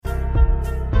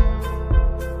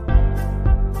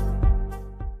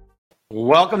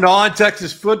Welcome to On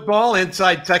Texas Football,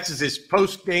 Inside Texas's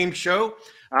post-game show.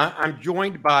 I'm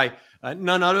joined by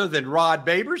none other than Rod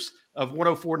Babers of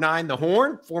 104.9 The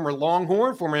Horn, former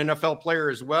Longhorn, former NFL player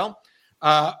as well.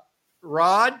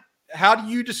 Rod, how do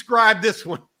you describe this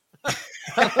one?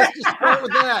 Let's just start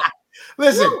with that.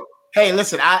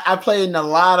 Listen, I played in a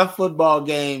lot of football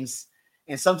games,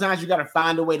 and sometimes you got to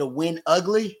find a way to win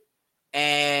ugly,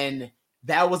 and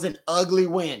that was an ugly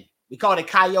win. We call it a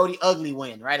coyote ugly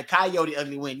win, right? A coyote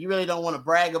ugly win. You really don't want to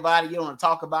brag about it. You don't want to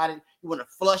talk about it. You want to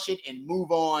flush it and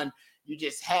move on. You're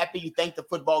just happy. You thank the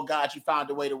football gods you found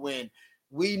a way to win.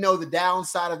 We know the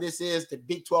downside of this is the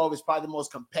Big 12 is probably the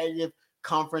most competitive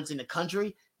conference in the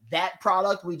country. That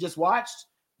product we just watched,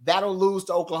 that'll lose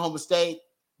to Oklahoma State.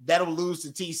 That'll lose to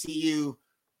TCU.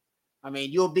 I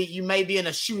mean, you may be in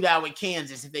a shootout with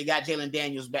Kansas if they got Jalen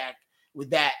Daniels back with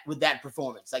that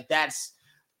performance. Like that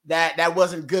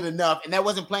wasn't good enough, and that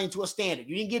wasn't playing to a standard.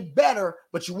 You didn't get better,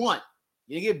 but you won.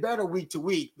 You didn't get better week to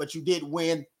week, but you did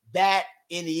win. That,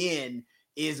 in the end,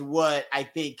 is what I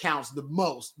think counts the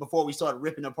most before we start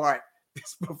ripping apart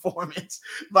this performance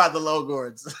by the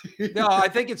Longhorns. No, I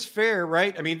think it's fair,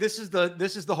 right? I mean, this is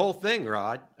the whole thing,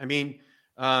 Rod. I mean,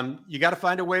 you got to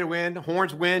find a way to win.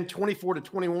 Horns win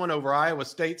 24-21 over Iowa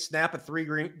State, snap a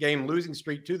 3-game losing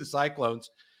streak to the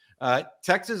Cyclones.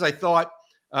 Texas, I thought,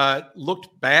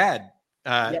 looked bad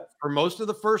for most of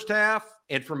the first half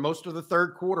and for most of the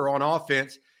third quarter on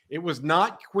offense. It was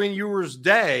not Quinn Ewers'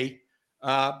 day,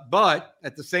 but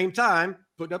at the same time,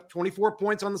 putting up 24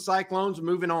 points on the Cyclones and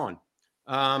moving on.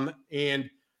 And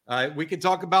we can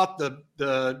talk about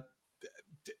the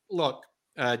look.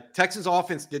 Texas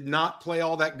offense did not play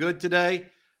all that good today.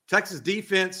 Texas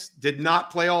defense did not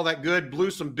play all that good.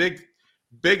 Blew some big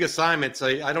assignments.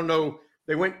 I don't know.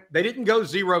 They didn't go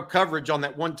zero coverage on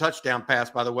that one touchdown pass,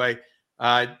 by the way.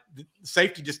 The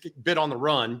safety just bit on the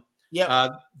run.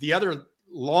 Yeah. The other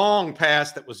long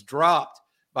pass that was dropped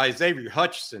by Xavier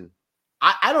Hutchinson.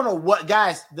 I don't know what,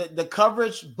 guys, the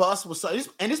coverage bust was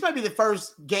and this might be the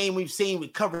first game we've seen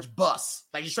with coverage bust,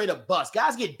 like you straight up bust.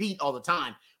 Guys get beat all the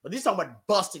time, but this is talking about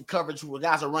busted coverage where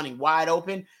guys are running wide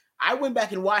open. I went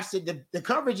back and watched it. The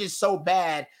coverage is so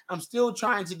bad. I'm still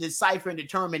trying to decipher and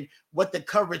determine what the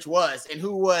coverage was and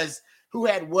who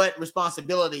had what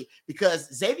responsibility,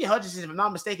 because Xavier Hutchinson, if I'm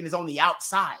not mistaken, is on the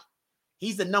outside.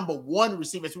 He's the number one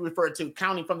receiver, as we refer to,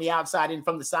 counting from the outside and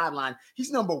from the sideline.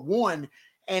 He's number one,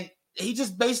 and he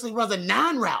just basically runs a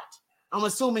 9 route. I'm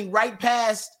assuming right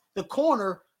past the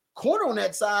corner on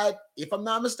that side, if I'm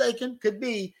not mistaken,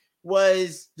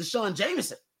 was Deshaun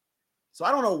Jameson. So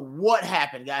I don't know what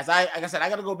happened, guys. Like I said, I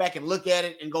got to go back and look at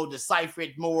it and go decipher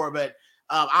it more. But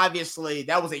obviously,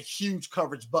 that was a huge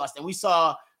coverage bust. And we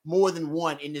saw more than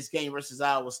one in this game versus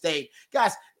Iowa State.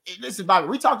 Guys, listen, Bobby,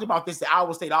 we talked about this, the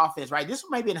Iowa State offense, right? This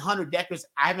may be in Hunter Decker's.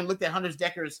 I haven't looked at Hunter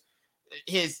Decker's,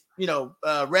 his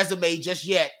resume just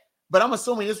yet. But I'm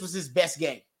assuming this was his best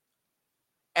game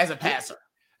as a passer.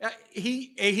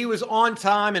 He was on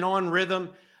time and on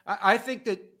rhythm. I think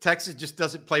that Texas just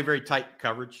doesn't play very tight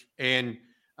coverage, and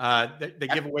they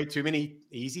give away too many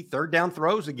easy third down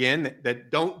throws again that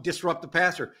don't disrupt the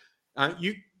passer.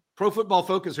 Pro Football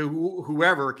Focus or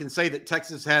whoever can say that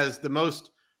Texas has the most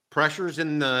pressures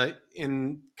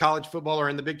in college football or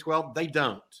in the Big 12. They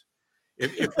don't.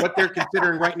 If what they're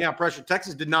considering right now pressure,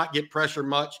 Texas did not get pressure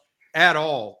much at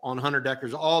all on Hunter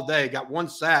Deckers all day. Got 1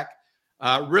 sack.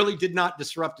 Really did not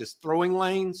disrupt his throwing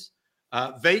lanes.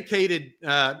 Vacated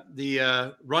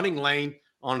the running lane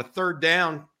on a third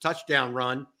down touchdown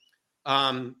run.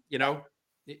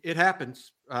 It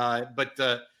happens.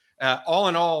 But all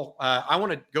in all, I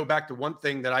want to go back to one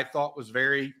thing that I thought was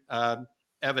very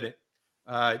evident.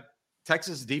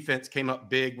 Texas defense came up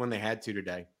big when they had to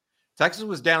today. Texas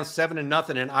was down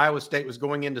 7-0, and Iowa State was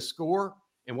going in to score.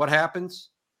 And what happens?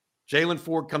 Jaylan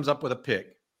Ford comes up with a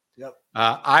pick. Yep.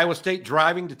 Iowa State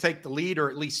driving to take the lead or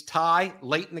at least tie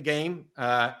late in the game.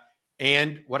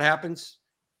 And what happens?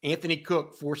 Anthony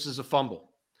Cook forces a fumble.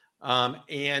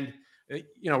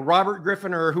 Robert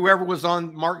Griffin or whoever was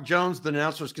on Mark Jones, the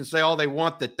announcers can say all they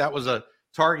want that was a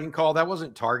targeting call. That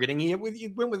wasn't targeting. He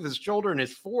went with his shoulder and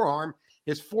his forearm.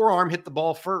 His forearm hit the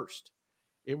ball first.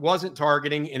 It wasn't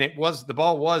targeting, and the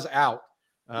ball was out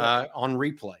on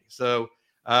replay. So,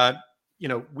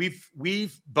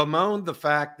 we've bemoaned the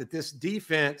fact that this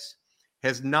defense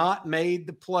has not made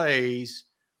the plays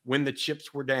when the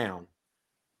chips were down.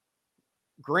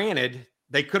 Granted,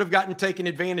 they could have gotten taken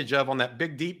advantage of on that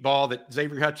big deep ball that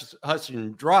Xavier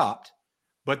Hutchinson dropped,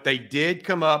 but they did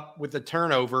come up with a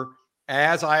turnover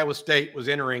as Iowa State was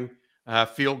entering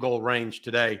field goal range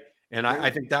today. And I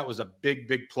think that was a big,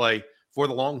 big play for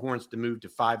the Longhorns to move to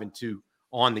 5-2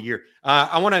 on the year.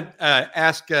 I want to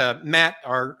ask Matt,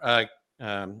 our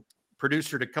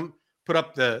producer, to come put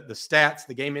up the stats,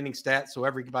 the game-ending stats, so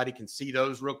everybody can see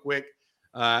those real quick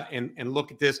and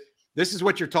look at this. This is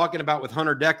what you're talking about with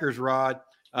Hunter Dekkers, Rod.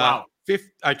 Wow.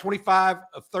 25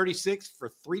 of 36 for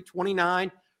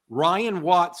 329. Ryan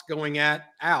Watts going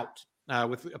out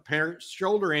with apparent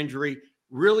shoulder injury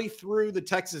really threw the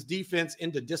Texas defense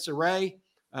into disarray.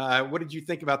 What did you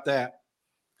think about that?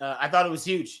 I thought it was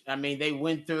huge. I mean, they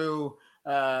went through,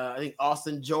 I think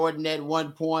Austin Jordan at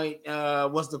one point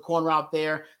was the corner out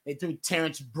there. They threw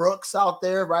Terrence Brooks out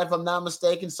there, right? If I'm not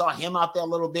mistaken, saw him out there a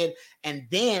little bit. And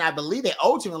then I believe they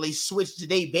ultimately switched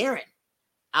Jahdae Barron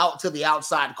out to the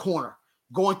outside corner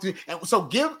going through. And so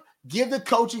give the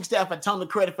coaching staff a ton of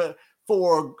credit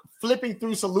for flipping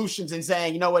through solutions and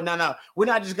saying, you know what, no, we're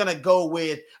not just going to go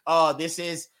with, this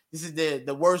is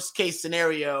the worst case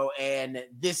scenario, and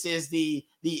this is the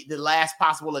last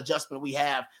possible adjustment we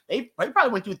have. They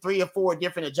probably went through 3 or 4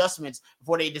 different adjustments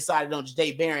before they decided on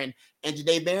Jahdae Barron. And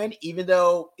Jahdae Barron, even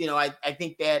though, I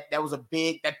think that was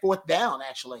that fourth down,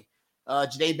 actually.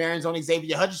 Jahdae Barron's on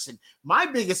Xavier Hutchinson. My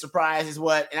biggest surprise is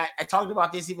and I talked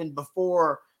about this even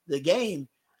before the game,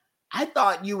 I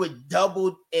thought you would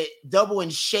double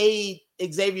and shade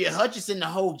Xavier Hutchinson the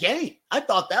whole game. I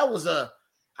thought that was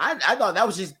I thought that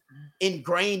was just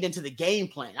ingrained into the game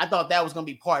plan. I thought that was going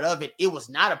to be part of it. It was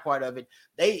not a part of it.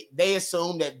 They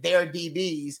assumed that their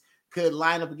DBs could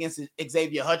line up against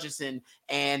Xavier Hutchinson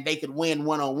and they could win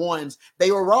one-on-ones.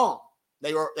 They were wrong.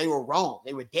 They were wrong.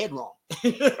 They were dead wrong.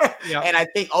 Yeah. And I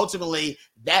think ultimately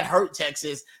that hurt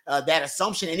Texas, that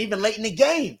assumption. And even late in the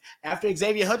game, after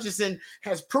Xavier Hutchinson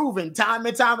has proven time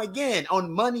and time again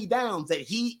on money downs that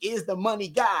he is the money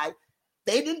guy,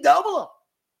 they didn't double him.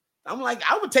 I'm like,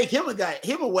 I would take him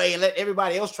away and let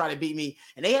everybody else try to beat me.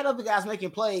 And they had other guys making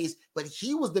plays, but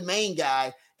he was the main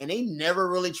guy, and they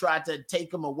never really tried to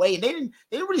take him away. And they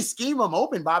didn't really scheme him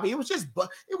open, Bobby. It was just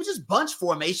bunch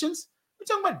formations. We're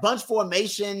talking about bunch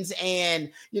formations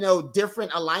and,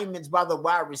 different alignments by the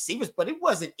wide receivers, but it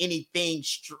wasn't anything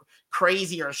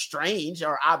crazy or strange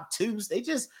or obtuse. They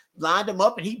just lined him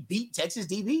up and he beat Texas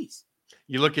DBs.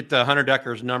 You look at the Hunter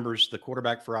Dekkers numbers, the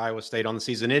quarterback for Iowa State on the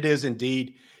season. It is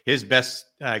indeed his best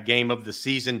game of the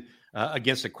season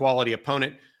against a quality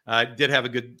opponent. Did have a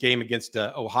good game against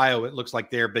Ohio, it looks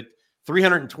like there, but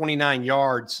 329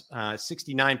 yards,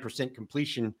 69%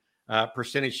 completion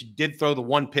percentage. She did throw the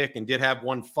one pick and did have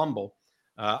one fumble.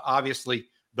 Obviously,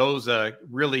 those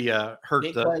really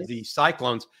hurt the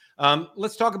Cyclones.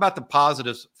 Let's talk about the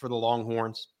positives for the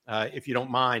Longhorns, if you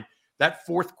don't mind. That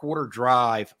fourth quarter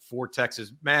drive for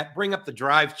Texas. Matt, bring up the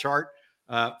drive chart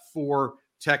for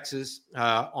Texas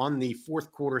on the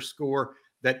fourth quarter score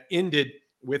that ended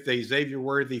with a Xavier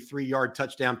Worthy 3-yard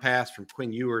touchdown pass from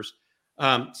Quinn Ewers.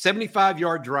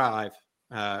 75-yard drive,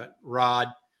 Rod,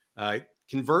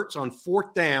 converts on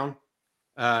fourth down,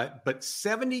 but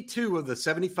 72 of the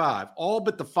 75, all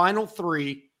but the final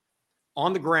 3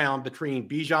 on the ground between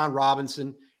Bijan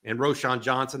Robinson and Roschon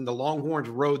Johnson. The Longhorns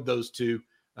rode those two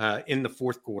in the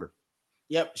fourth quarter.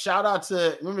 Yep. Shout out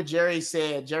to, remember Jerry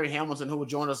Hamilton, who will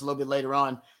join us a little bit later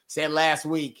on, said last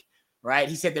week, right?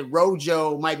 He said that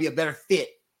Rojo might be a better fit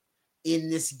in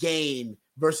this game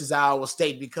versus Iowa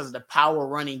State because of the power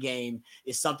running game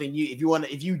is something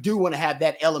if you do want to have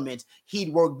that element,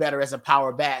 he'd work better as a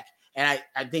power back. And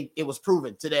I think it was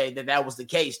proven today that was the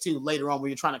case too, later on when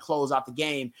you're trying to close out the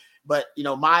game. But,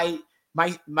 my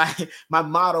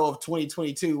motto of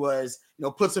 2022 was,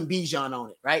 put some Bijan on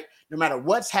it, right? No matter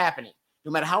what's happening,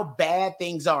 no matter how bad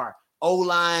things are,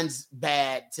 O-line's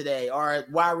bad today, or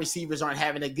wide receivers aren't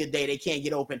having a good day, they can't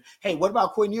get open. Hey, what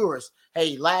about Quinn Ewers?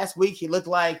 Hey, last week he looked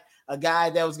like a guy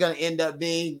that was going to end up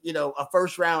being, a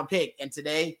first-round pick, and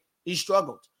today he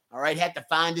struggled. All right, had to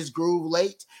find his groove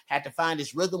late, had to find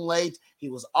his rhythm late. He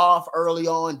was off early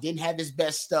on, didn't have his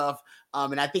best stuff.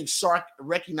 And I think Sark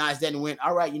recognized that and went,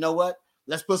 all right, you know what?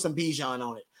 Let's put some Bijan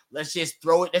on it. Let's just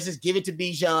throw it. Let's just give it to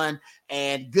Bijan,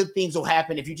 and good things will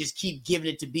happen if you just keep giving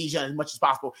it to Bijan as much as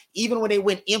possible. Even when they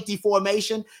went empty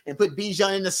formation and put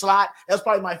Bijan in the slot, that was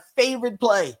probably my favorite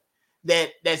play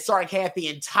that Sark had the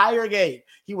entire game.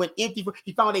 He went empty.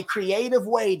 He found a creative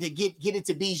way to get it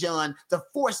to Bijan, to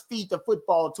force feed the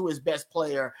football to his best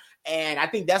player. And I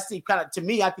think that's to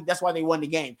me, I think that's why they won the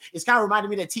game. It's kind of reminded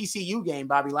me of the TCU game,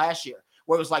 Bobby, last year,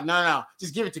 where it was like, no,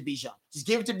 just give it to Bijan. Just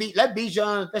give it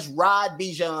to let's ride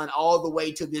Bijan all the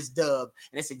way to this dub.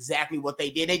 And that's exactly what they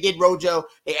did. They did Rojo.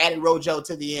 They added Rojo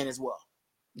to the end as well.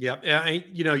 Yeah.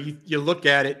 You look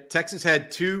at it, Texas had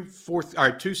two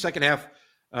second half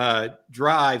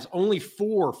drives, only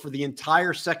 4 for the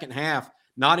entire second half,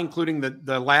 not including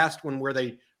the last one where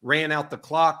they ran out the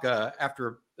clock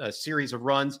after a series of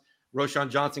runs. Roschon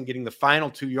Johnson getting the final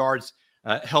 2 yards,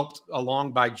 helped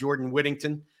along by Jordan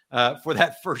Whittington for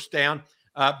that first down.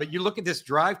 But you look at this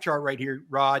drive chart right here,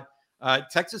 Rod.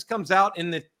 Texas comes out in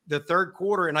the third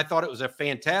quarter, and I thought it was a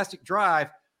fantastic drive,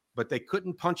 but they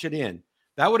couldn't punch it in.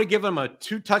 That would have given them a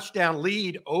 2-touchdown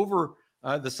lead over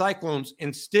the Cyclones.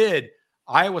 Instead,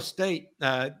 Iowa State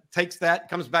takes that,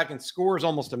 comes back and scores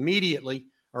almost immediately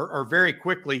or very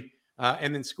quickly,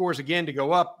 and then scores again to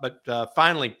go up. But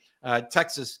finally,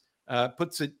 Texas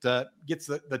gets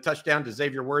the touchdown to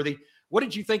Xavier Worthy. What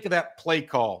did you think of that play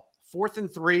call? 4th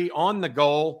and 3 on the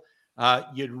goal.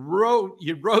 You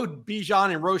rode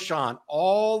Bijan and Roschon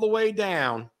all the way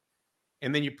down,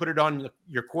 and then you put it on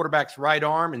your quarterback's right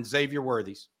arm and Xavier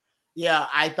Worthy's. Yeah,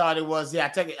 I thought it was.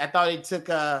 Yeah, I thought it took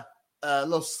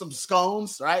some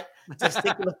scones, right, to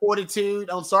stick to the fortitude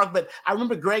on Sark. But I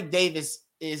remember Greg Davis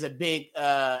is a big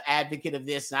advocate of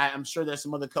this, and I'm sure there's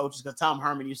some other coaches, because Tom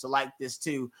Herman used to like this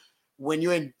too. When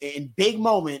you're in big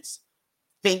moments,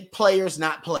 think players,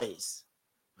 not plays.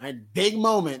 Right? Big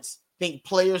moments, think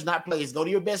players, not plays. Go to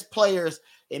your best players,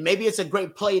 and maybe it's a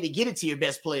great play to get it to your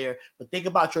best player, but think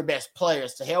about your best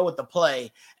players. To hell with the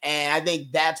play. And I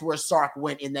think that's where Sark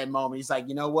went in that moment. He's like,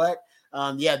 you know what?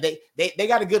 They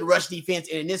got a good rush defense,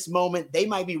 and in this moment, they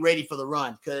might be ready for the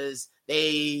run, because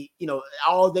they,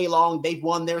 all day long, they've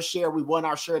won their share. We won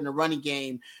our share in the running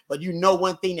game. But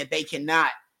one thing that they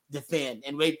cannot defend,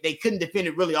 and they couldn't defend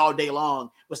it really all day long,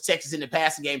 was Texas in the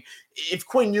passing game. If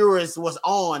Quinn Ewers was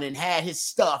on and had his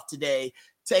stuff today,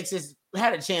 Texas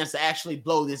had a chance to actually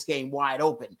blow this game wide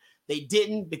open. They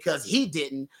didn't, because he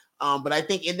didn't. But I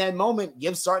think in that moment,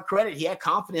 give Sark credit. He had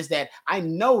confidence that I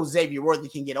know Xavier Worthy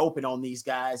can get open on these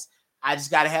guys. I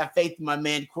just got to have faith in my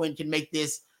man Quinn can make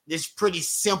this pretty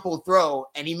simple throw,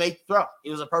 and he made the throw.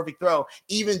 It was a perfect throw,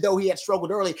 even though he had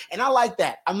struggled early. And I like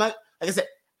that. I'm not, like I said,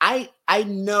 I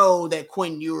know that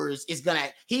Quinn Ewers is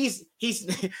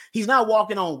he's not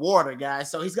walking on water, guys.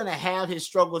 So he's gonna have his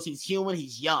struggles. He's human.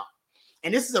 He's young,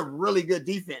 and this is a really good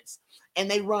defense. And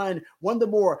they run one of the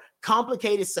more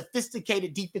complicated,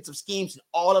 sophisticated defensive schemes in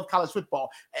all of college football.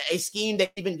 A scheme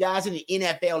that even guys in the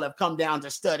NFL have come down to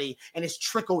study, and it's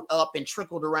trickled up and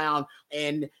trickled around.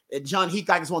 And John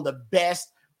Heacock is one of the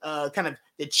best kind of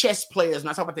the chess players. And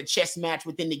I talk about the chess match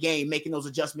within the game, making those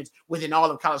adjustments within all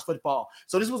of college football.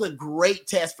 So this was a great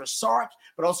test for Sark,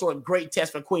 but also a great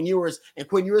test for Quinn Ewers. And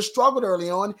Quinn Ewers struggled early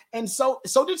on, and so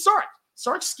did Sark.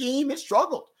 Sark's scheme, it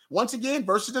struggled. Once again,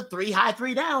 versus the high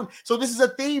three down. So this is a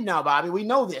theme now, Bobby. We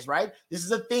know this, right? This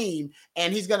is a theme,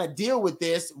 and he's going to deal with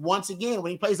this once again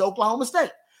when he plays Oklahoma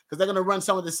State, because they're going to run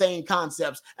some of the same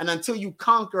concepts. And until you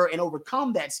conquer and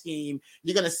overcome that scheme,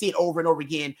 you're going to see it over and over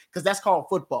again, because that's called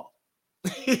football.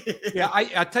 Yeah,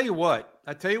 I tell you what.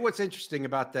 I tell you what's interesting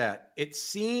about that. It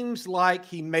seems like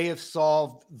he may have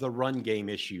solved the run game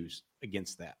issues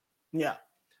against that. Yeah.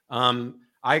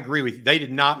 I agree with you. They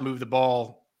did not move the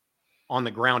ball on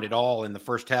the ground at all in the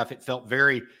first half. It felt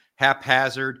very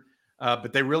haphazard,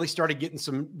 but they really started getting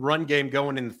some run game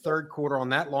going in the third quarter on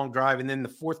that long drive. And then the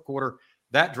fourth quarter,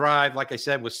 that drive, like I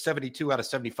said, was 72 out of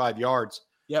 75 yards.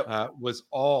 Yep. Was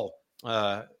all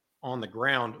on the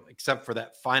ground except for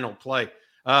that final play.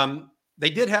 They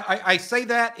did have, I say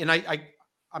that, and I'm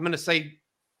going to say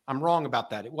I'm wrong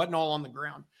about that. It wasn't all on the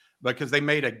ground, because they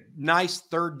made a nice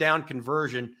third down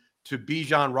conversion to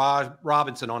Bijan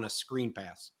Robinson on a screen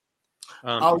pass.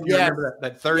 Remember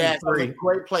that third and three,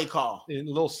 great play call, a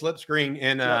little slip screen,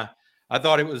 and I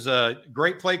thought it was a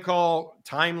great play call,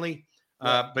 timely,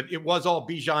 but it was all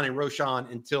Bijan and Roschon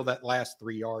until that last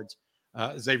 3 yards.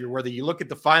 Xavier Worthy, you look at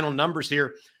the final numbers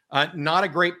here, not a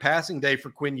great passing day for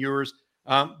Quinn Ewers.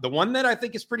 The one that I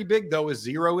think is pretty big, though, is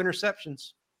 0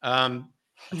 interceptions. I'll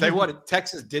tell you what,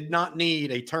 Texas did not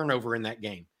need a turnover in that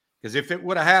game, because if it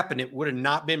would have happened, it would have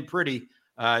not been pretty.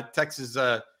 Texas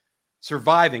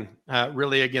surviving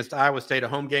really against Iowa State, a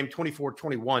home game,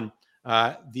 24-21.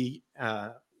 The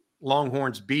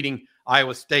Longhorns beating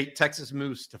Iowa State. Texas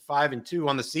moves to 5-2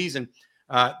 on the season.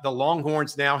 The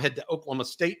Longhorns now head to Oklahoma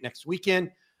State next weekend.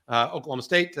 Oklahoma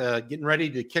State getting ready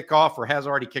to kick off, or has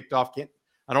already kicked off.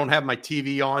 I don't have my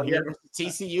TV on here.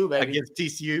 TCU, baby. Against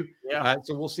TCU. Yeah.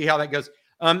 So we'll see how that goes.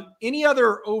 Any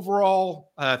other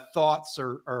overall thoughts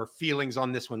or feelings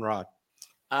on this one, Rod?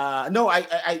 No,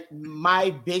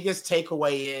 my biggest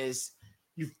takeaway is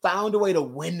you found a way to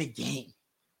win the game.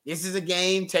 This is a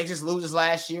game Texas loses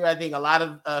last year. I think a lot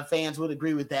of fans would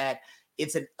agree with that.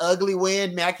 It's an ugly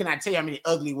win. Man, I cannot tell you how many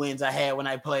ugly wins I had when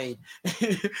I played,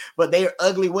 but they are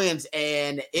ugly wins,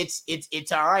 and it's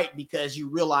all right, because you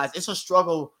realize it's a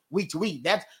struggle week to week.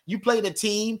 That you played a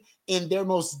team in their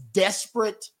most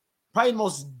desperate probably the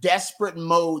most desperate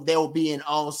mode they'll be in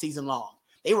all season long.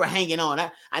 They were hanging on.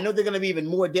 I know they're going to be even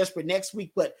more desperate next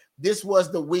week, but this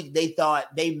was the week they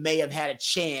thought they may have had a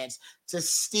chance to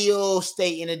still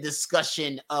stay in a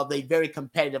discussion of a very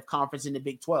competitive conference in the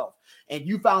Big 12. And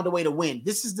you found a way to win.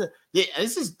 This is the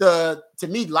to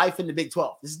me, life in the Big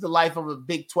 12. This is the life of a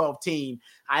Big 12 team.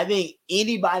 I think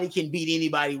anybody can beat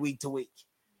anybody week to week.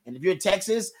 And if you're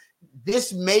Texas,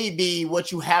 this may be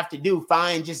what you have to do.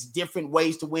 Find just different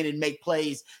ways to win and make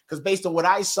plays. Because based on what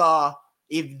I saw,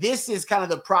 if this is kind of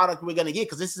the product we're going to get,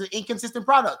 because this is an inconsistent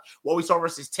product, what we saw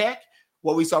versus Tech,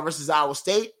 what we saw versus Iowa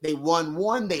State, they won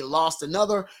one, they lost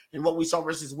another, and what we saw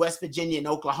versus West Virginia and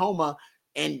Oklahoma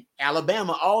and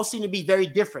Alabama all seem to be very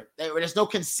different. There's no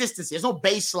consistency. There's no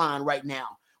baseline right now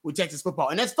with Texas football,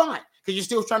 and that's fine because you're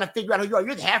still trying to figure out who you are.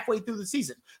 You're halfway through the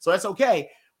season, so that's okay.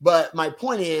 But my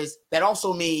point is that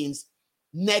also means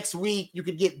next week, you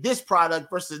could get this product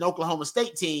versus an Oklahoma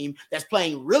State team that's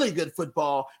playing really good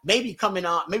football, maybe coming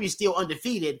on, maybe still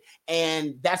undefeated,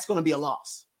 and that's going to be a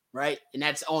loss, right? And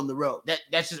that's on the road.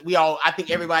 That's just I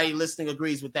think everybody listening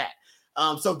agrees with that.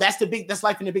 So that's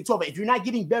life in the Big 12. But if you're not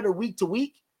getting better week to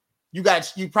week, you're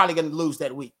probably going to lose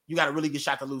that week. You got a really good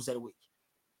shot to lose that week.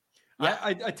 Yeah.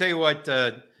 I tell you what,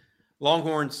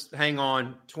 Longhorns hang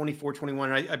on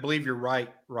 24-21. I believe you're right,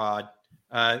 Rod.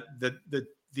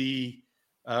 The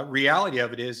reality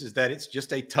of it is that it's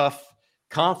just a tough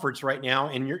conference right now,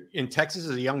 and you're in Texas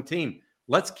as a young team.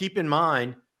 Let's keep in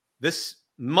mind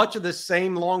much of this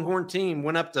same Longhorn team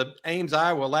went up to Ames,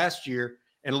 Iowa last year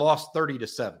and lost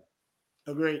 30-7.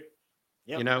 Agreed.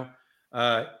 Yep. You know,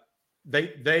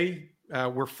 they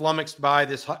were flummoxed by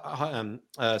this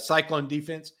Cyclone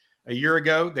defense a year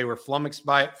ago. They were flummoxed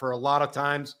by it for a lot of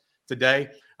times today.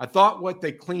 I thought what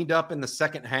they cleaned up in the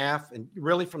second half and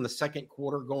really from the second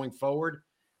quarter going forward,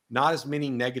 not as many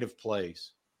negative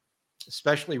plays,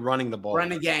 especially running the ball.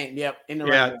 Running game, yep.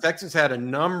 Texas had a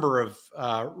number of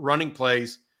running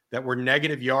plays that were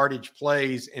negative yardage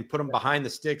plays and put them behind the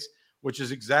sticks, which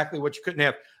is exactly what you couldn't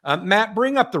have. Matt,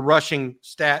 bring up the rushing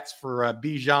stats for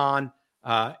Bijan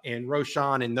and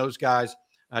Roschon and those guys.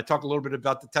 Talk a little bit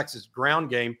about the Texas ground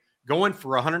game, going for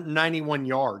 191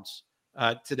 yards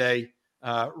today.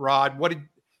 Rod,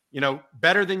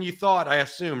 better than you thought, I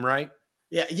assume, right?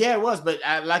 Yeah, it was. But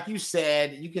like you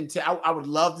said, you can tell. I would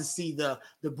love to see the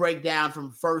breakdown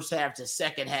from first half to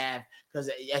second half because,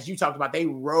 as you talked about, they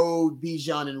rode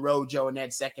Bijan and Rojo in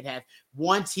that second half.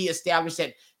 Once he established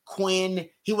that Quinn,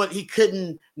 he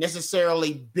couldn't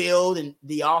necessarily build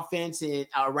the offense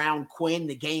around Quinn,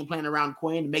 the game plan around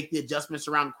Quinn, make the adjustments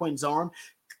around Quinn's arm.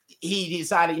 He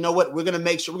decided, you know what, we're going to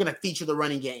make sure we're going to feature the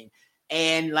running game.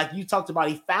 And like you talked about,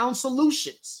 he found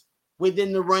solutions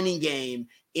within the running game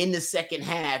in the second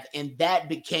half, and that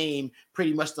became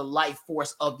pretty much the life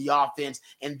force of the offense.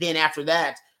 And then after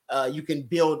that, you can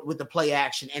build with the play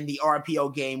action and the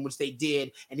RPO game, which they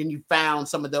did. And then you found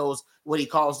some of those, what he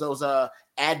calls those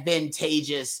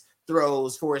advantageous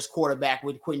throws for his quarterback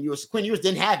with Quinn Ewers. Quinn Ewers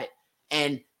didn't have it.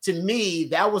 And to me,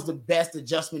 that was the best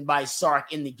adjustment by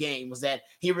Sark in the game, was that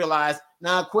he realized,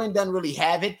 Quinn doesn't really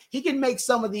have it. He can make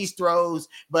some of these throws,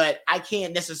 but I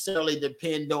can't necessarily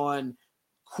depend on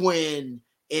Quinn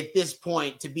at this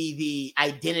point to be the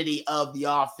identity of the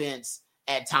offense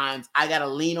at times. I got to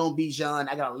lean on Bijan.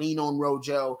 I got to lean on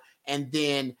Rojo, and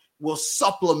then we'll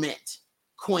supplement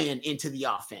Quinn into the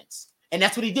offense. And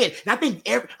that's what he did. And I think,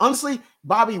 honestly,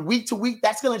 Bobby, week to week,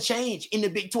 that's going to change in the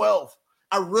Big 12.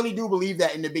 I really do believe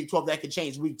that in the Big 12, that could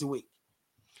change week to week.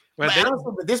 Well,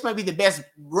 but this might be the best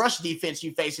rush defense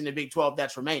you face in the Big 12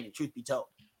 that's remaining, truth be told.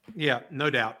 Yeah, no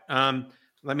doubt.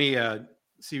 Let me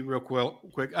see real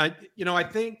quick. I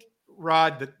think,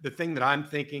 Rod, the thing that I'm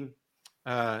thinking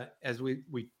as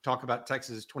we talk about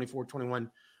Texas' 24-21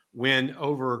 win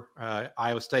over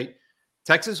Iowa State,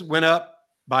 Texas went up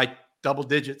by double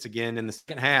digits again in the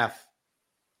second half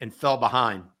and fell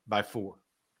behind by 4.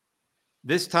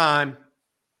 This time,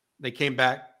 they came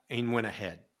back and went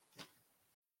ahead.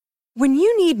 When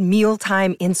you need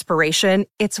mealtime inspiration,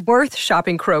 it's worth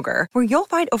shopping Kroger, where you'll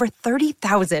find over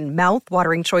 30,000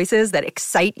 mouth-watering choices that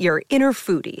excite your inner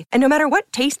foodie. And no matter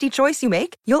what tasty choice you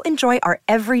make, you'll enjoy our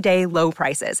everyday low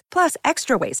prices, plus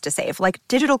extra ways to save, like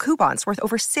digital coupons worth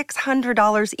over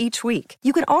 $600 each week.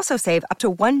 You can also save up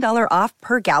to $1 off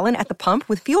per gallon at the pump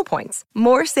with fuel points.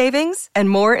 More savings and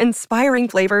more inspiring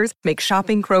flavors make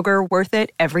shopping Kroger worth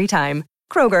it every time.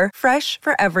 Kroger, fresh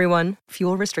for everyone.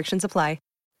 Fuel restrictions apply.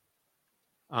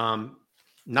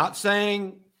 Not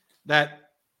saying that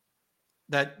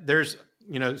there's,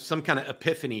 some kind of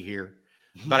epiphany here,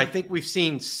 but I think we've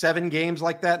seen 7 games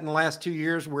like that in the last 2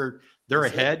 years where they're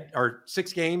ahead, or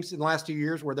 6 games in the last 2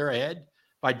 years where they're ahead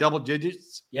by double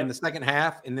digits Yep. in the second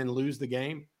half and then lose the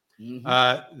game.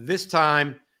 Mm-hmm. This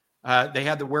time, they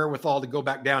had the wherewithal to go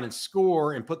back down and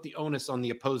score and put the onus on the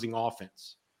opposing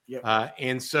offense. Yep.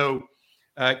 And so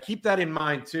keep that in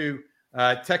mind too.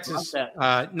 Texas,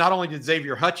 Like not only did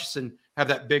Xavier Hutchinson have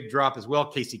that big drop as well,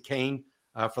 Casey Kane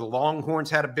for the Longhorns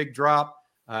had a big drop.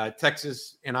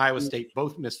 Texas and Iowa State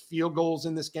both missed field goals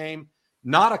in this game.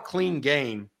 Not a clean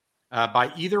game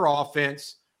by either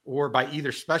offense or by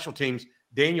either special teams.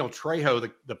 Daniel Trejo,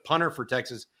 the punter for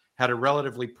Texas, had a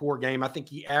relatively poor game. I think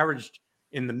he averaged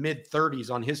in the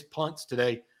mid-30s on his punts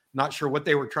today. Not sure what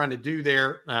they were trying to do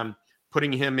there,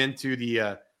 putting him into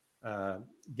the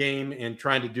game and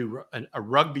trying to do a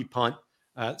rugby punt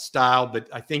style. But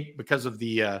I think because of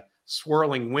the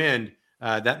swirling wind,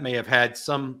 that may have had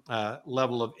some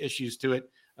level of issues to it.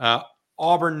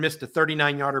 Auburn missed a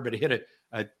 39-yarder, but it hit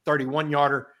a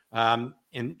 31-yarder, and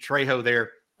Trejo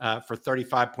there for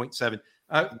 35.7.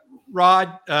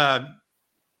 Rod,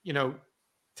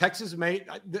 Texas made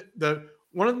the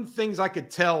one of the things I could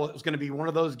tell it was going to be one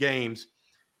of those games.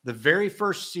 The very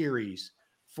first series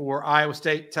for Iowa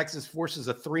State, Texas forces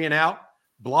a 3-and-out,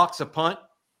 blocks a punt,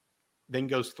 then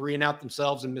goes 3-and-out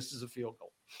themselves and misses a field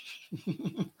goal.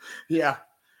 Yeah,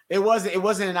 it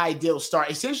wasn't an ideal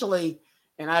start. Essentially,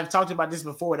 and I've talked about this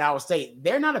before with Iowa State,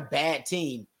 they're not a bad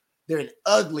team. They're an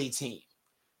ugly team.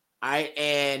 All right,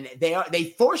 and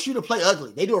they force you to play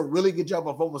ugly. They do a really good job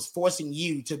of almost forcing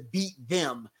you to beat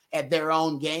them at their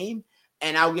own game.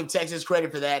 And I'll give Texas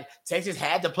credit for that. Texas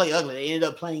had to play ugly. They ended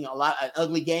up playing an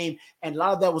ugly game, and a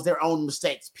lot of that was their own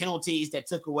mistakes, penalties that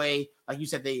took away, like you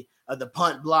said, the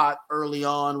punt block early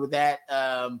on with that,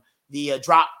 the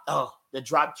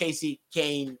drop Casey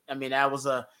Kane. I mean, that was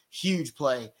a huge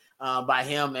play by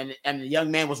him, and the young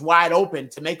man was wide open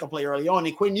to make a play early on,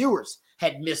 and Quinn Ewers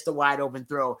had missed a wide open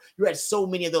throw. You had so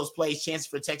many of those plays, chances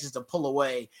for Texas to pull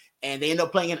away, and they ended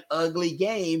up playing an ugly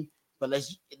game, but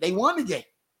they won the game.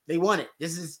 They won it.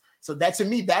 So that to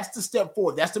me, that's the step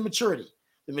forward. That's the maturity.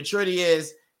 The maturity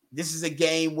is this is a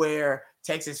game where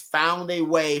Texas found a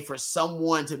way for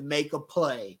someone to make a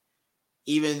play,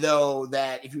 even though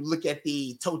that if you look at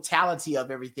the totality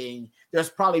of everything, there's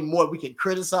probably more we can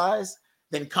criticize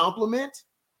than compliment.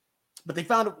 But they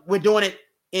found we're doing it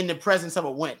in the presence of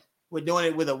a win. We're doing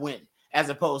it with a win as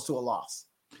opposed to a loss.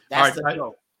 That's right, the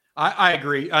goal. I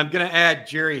agree. I'm going to add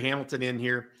Jerry Hamilton in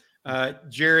here.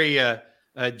 Jerry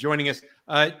joining us.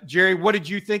 Jerry, what did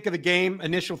you think of the game?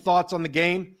 Initial thoughts on the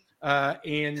game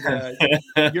and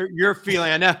your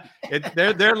feeling? I know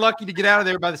they're lucky to get out of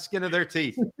there by the skin of their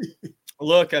teeth.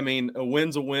 Look, I mean, a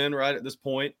win's a win, right? At this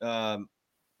point, I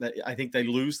think they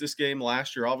lose this game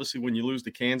last year. Obviously, when you lose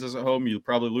to Kansas at home, you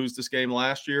probably lose this game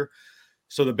last year.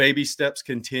 So the baby steps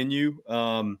continue.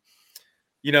 Now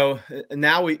we're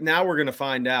going to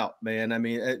find out, man. I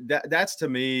mean, that's to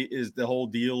me is the whole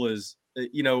deal is,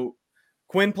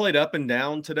 Quinn played up and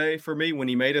down today for me. When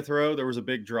he made a throw, there was a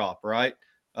big drop, right?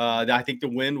 I think the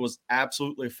wind was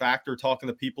absolutely a factor. Talking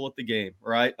to people at the game,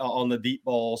 right, on the deep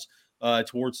balls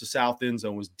towards the south end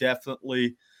zone was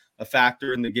definitely a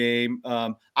factor in the game.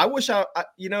 I wish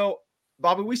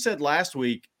Bobby, we said last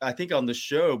week, I think on the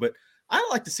show, but I'd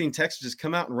like to see Texas just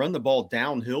come out and run the ball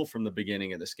downhill from the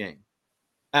beginning of this game.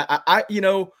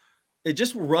 It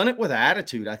just run it with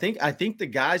attitude. I think the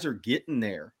guys are getting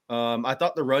there. I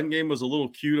thought the run game was a little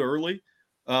cute early,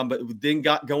 but then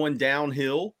got going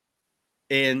downhill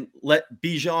and let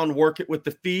Bijan work it with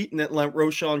the feet and then let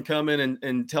Roschon come in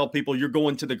and tell people you're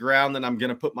going to the ground and I'm going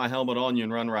to put my helmet on you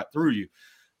and run right through you.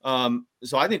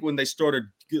 So I think when they started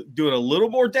doing a little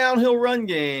more downhill run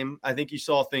game, I think you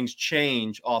saw things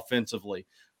change offensively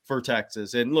for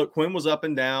Texas. And look, Quinn was up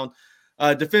and down.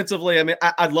 Defensively, I mean,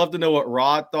 I'd love to know what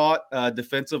Rod thought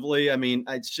defensively. I mean,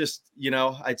 it's just,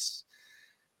 it's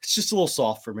just a little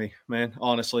soft for me, man,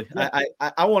 honestly. Yeah.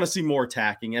 I want to see more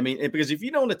attacking. I mean, because if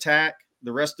you don't attack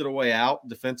the rest of the way out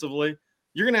defensively,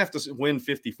 you're going to have to win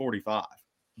 50-45.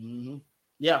 Mm-hmm.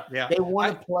 Yeah. They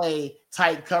want to play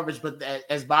tight coverage, but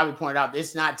as Bobby pointed out,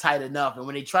 it's not tight enough. And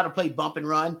when they try to play bump and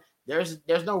run, there's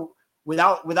no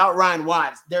without Ryan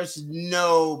Watts, there's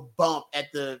no bump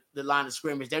at the line of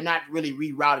scrimmage. They're not really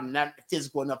rerouting, not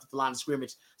physical enough at the line of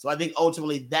scrimmage. So I think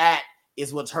ultimately that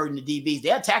is what's hurting the DBs.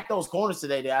 They attacked those corners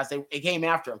today, guys. They came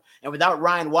after them. And without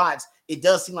Ryan Watts, it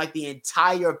does seem like the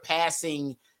entire pass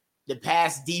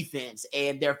defense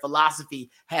and their philosophy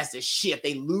has to shift.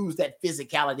 They lose that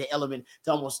physicality element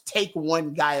to almost take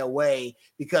one guy away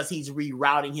because he's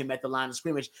rerouting him at the line of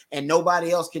scrimmage, and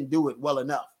nobody else can do it well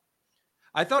enough.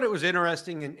 I thought it was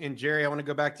interesting, and Jerry, I want to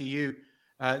go back to you.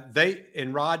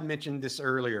 And Rod mentioned this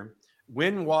earlier.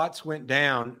 when Watts went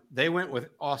down, they went with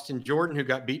Austin Jordan, who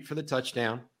got beat for the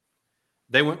touchdown.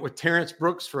 They went with Terrence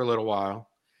Brooks for a little while.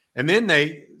 And then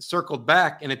they circled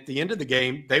back. And at the end of the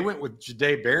game, they went with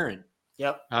Jahdae Barron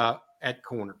at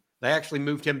corner. They actually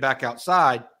moved him back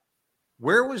outside.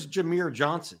 Where was Jameer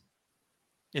Johnson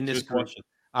in this group?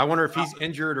 I wonder if he's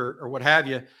injured or what have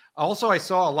you. Also, I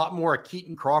saw a lot more of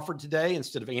Keaton Crawford today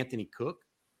instead of Anthony Cook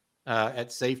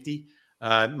at safety.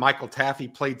 Michael Taffy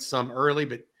played some early,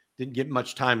 but didn't get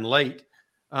much time late.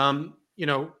 It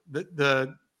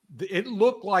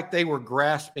looked like they were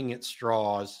grasping at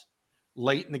straws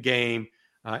late in the game.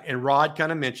 And Rod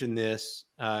kind of mentioned this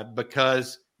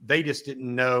because they just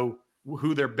didn't know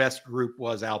who their best group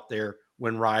was out there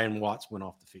when Ryan Watts went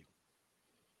off the field.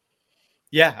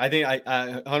 Yeah, I think I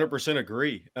 100%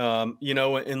 agree.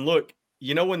 And look,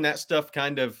 when that stuff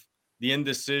kind of the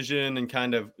indecision and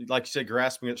kind of, like you said,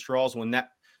 grasping at straws, when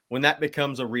that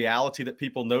becomes a reality that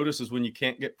people notice is when you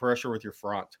can't get pressure with your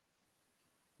front,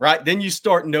 right? Then you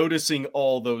start noticing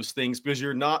all those things because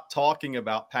you're not talking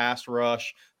about pass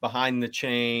rush, behind the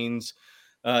chains,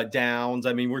 downs.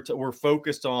 I mean, we're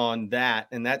focused on that,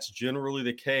 and that's generally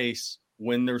the case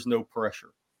when there's no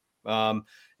pressure.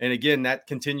 And again, that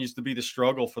continues to be the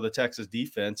struggle for the Texas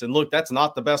defense. And look, that's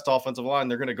not the best offensive line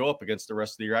they're going to go up against the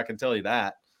rest of the year. I can tell you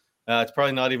that. It's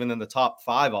probably not even in the top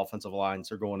 5 offensive lines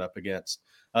they're going up against.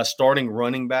 Starting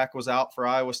running back was out for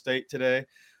Iowa State today.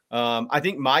 I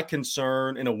think my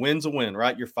concern, and a win's a win,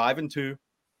 right? You're 5-2.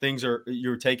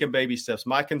 You're taking baby steps.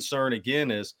 My concern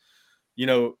again is,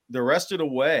 the rest of the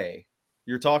way,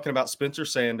 you're talking about Spencer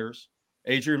Sanders,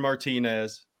 Adrian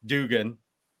Martinez, Dugan,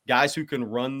 guys who can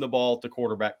run the ball at the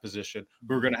quarterback position,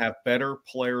 who are going to have better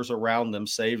players around them,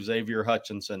 save Xavier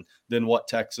Hutchinson, than what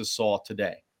Texas saw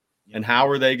today. Yeah. And how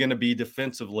are they going to be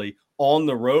defensively on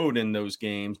the road in those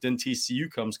games? Then TCU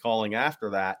comes calling after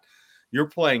that. You're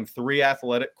playing 3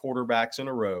 athletic quarterbacks in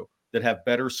a row that have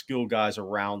better skill guys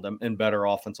around them and better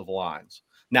offensive lines.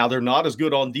 Now, they're not as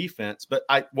good on defense, but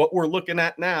what we're looking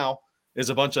at now is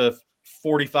a bunch of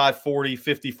 45-40,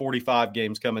 50-45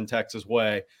 games coming Texas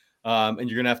way. And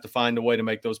you're going to have to find a way to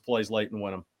make those plays late and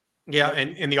win them. Yeah,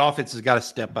 and the offense has got to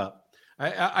step up.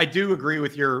 I do agree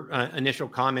with your initial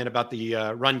comment about the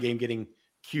run game getting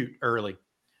cute early.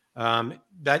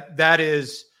 That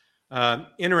is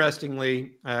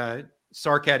interestingly,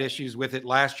 Sark had issues with it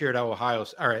last year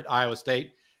at Iowa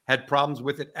State. Had problems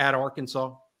with it at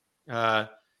Arkansas.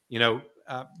 But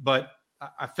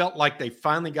I felt like they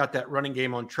finally got that running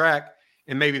game on track,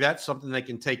 and maybe that's something they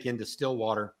can take into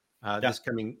Stillwater this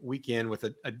coming weekend with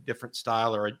a different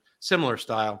style or a similar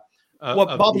style.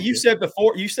 Bobby, you said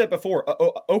before,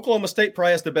 Oklahoma State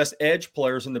probably has the best edge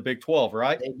players in the Big 12,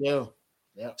 right? They do.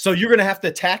 Yep. So you're going to have to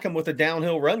attack them with a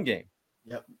downhill run game.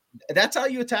 Yep. That's how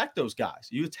you attack those guys.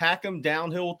 You attack them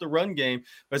downhill with the run game.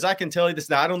 But as I can tell you this,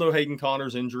 now I don't know Hayden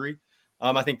Connor's injury.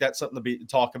 I think that's something to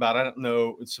talk about. I don't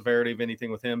know the severity of anything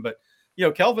with him, but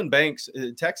Kelvin Banks,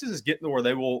 Texas is getting to where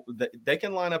they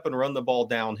can line up and run the ball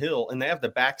downhill, and they have the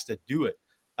backs to do it.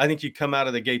 I think you come out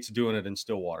of the gates doing it in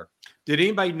Stillwater. Did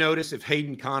anybody notice if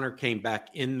Hayden Connor came back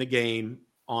in the game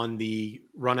on the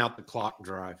run out the clock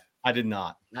drive? I did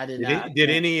not. Did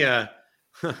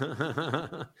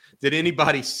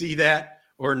anybody see that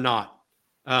or not?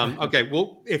 Okay.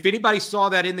 Well, if anybody saw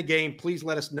that in the game, please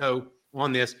let us know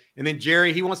on this. And then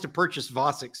Jerry, he wants to purchase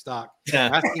Vosick stock.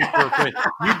 Asking for a friend.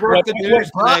 You broke the news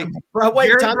today.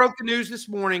 Jerry broke the news this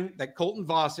morning that Colton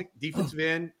Vosick, defensive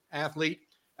end athlete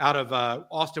out of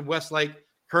Austin Westlake,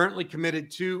 currently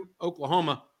committed to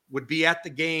Oklahoma, would be at the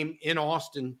game in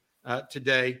Austin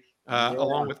today,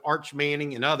 along with Arch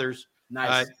Manning and others.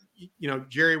 Nice.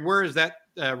 Jerry, where is that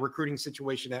recruiting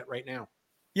situation at right now?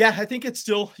 Yeah, I think it's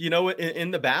still, in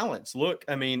the balance. Look,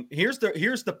 I mean, here's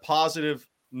the positive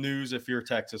news if you're a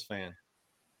Texas fan.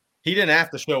 He didn't have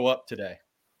to show up today,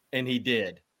 and he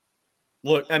did.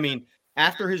 Look, I mean,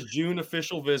 after his June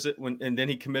official visit, and then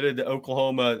he committed to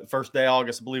Oklahoma first day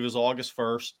August, I believe it was August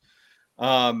 1st.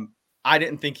 I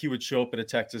didn't think he would show up at a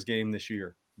Texas game this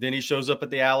year. Then he shows up at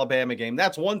the Alabama game.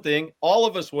 That's one thing. All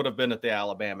of us would have been at the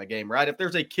Alabama game, right? If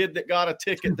there's a kid that got a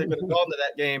ticket that would have gone to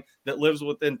that game that lives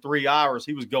within 3 hours,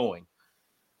 he was going.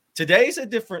 Today's a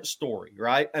different story,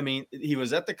 right? I mean, he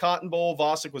was at the Cotton Bowl.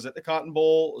 Vosick was at the Cotton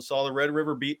Bowl, saw the Red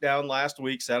River beatdown last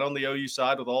week, sat on the OU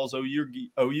side with all his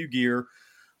OU gear.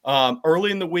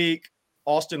 Early in the week,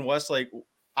 Austin Westlake,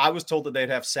 I was told that they'd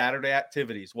have Saturday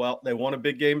activities. Well, they won a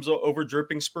big game over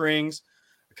Dripping Springs.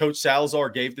 Coach Salazar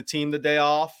gave the team the day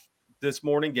off this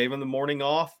morning, gave them the morning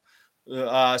off.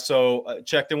 So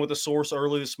checked in with a source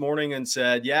early this morning and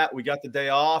said, yeah, we got the day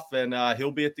off and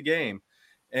he'll be at the game.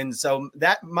 And so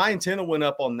that my antenna went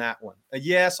up on that one.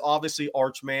 Yes, obviously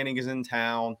Arch Manning is in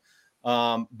town,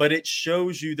 but it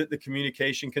shows you that the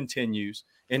communication continues,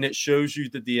 and it shows you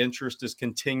that the interest is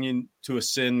continuing to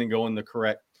ascend and go in the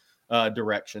correct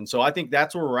direction. So I think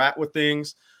that's where we're at with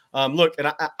things. Look,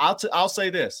 and I'll say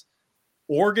this: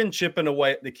 Oregon chipping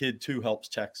away at the kid too helps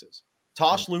Texas.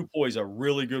 Tosh Lupoy is a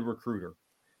really good recruiter,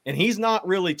 and he's not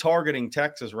really targeting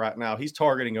Texas right now. He's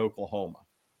targeting Oklahoma.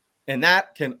 And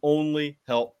that can only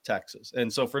help Texas.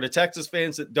 And so for the Texas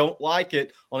fans that don't like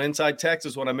it on Inside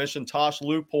Texas, when I mentioned Tosh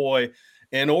Lupoy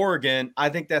in Oregon, I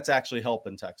think that's actually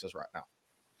helping Texas right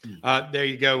now. There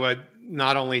you go.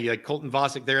 Not only Colton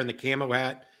Vasek there in the camo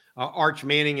hat, Arch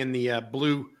Manning in the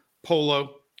blue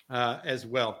polo as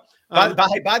well.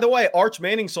 By the way, Arch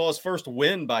Manning saw his first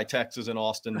win by Texas in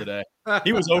Austin today.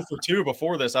 He was 0 for 2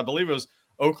 before this. I believe it was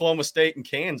Oklahoma State and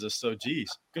Kansas. So,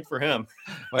 geez, good for him.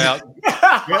 Well,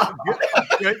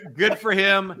 good for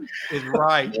him is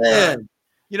right.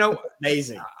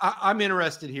 Amazing. I'm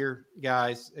interested here,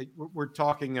 guys. We're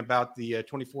talking about the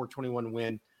 24-21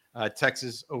 win,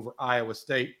 Texas over Iowa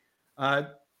State.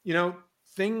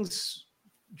 Things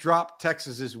dropped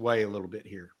Texas's way a little bit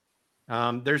here.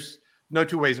 There's no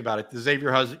two ways about it. The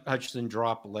Xavier Hutchinson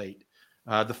drop late.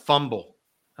 The fumble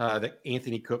that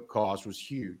Anthony Cook caused was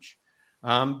huge.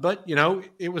 But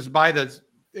it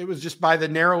was just by the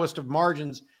narrowest of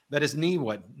margins that his knee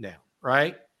went down,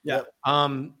 right? Yeah.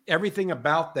 Everything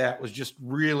about that was just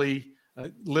really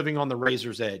living on the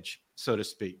razor's edge, so to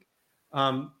speak.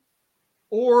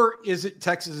 Or is it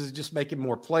Texas is just making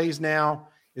more plays now?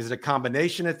 Is it a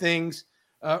combination of things?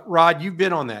 Rod, you've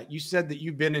been on that. You said that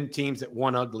you've been in teams that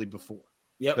won ugly before.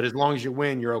 Yep. But as long as you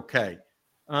win, you're okay.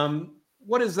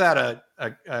 What is that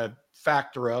a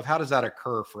factor of? How does that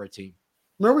occur for a team?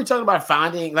 Remember we talked about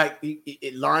finding,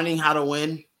 learning how to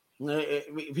win?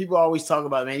 People always talk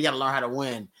about, man, you got to learn how to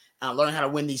win. Learn how to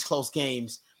win these close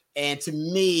games. And to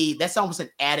me, that's almost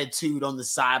an attitude on the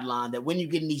sideline that when you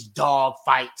get in these dog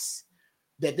fights,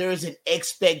 that there is an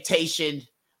expectation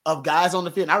of guys on the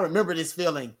field. And I remember this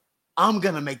feeling. I'm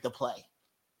going to make the play.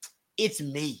 It's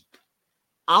me.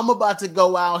 I'm about to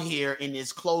go out here in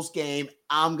this close game.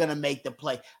 I'm going to make the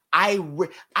play. I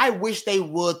wish they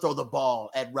would throw the ball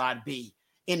at Rod B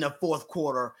in the fourth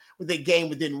quarter with the game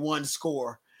within one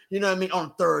score. You know what I mean?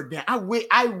 On third down.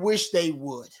 I wish they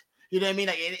would. You know what I mean?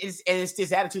 It's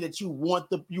this attitude that you want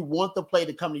the play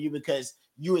to come to you because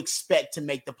you expect to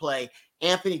make the play.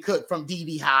 Anthony Cook from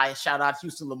DB High, shout out to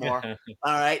Houston Lamar,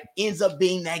 all right, ends up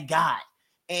being that guy.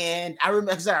 And I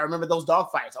remember those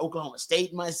dogfights, Oklahoma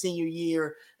State my senior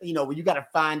year, where you got to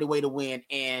find a way to win.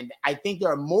 And I think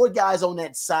there are more guys on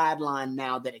that sideline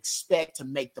now that expect to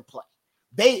make the play.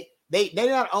 They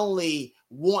not only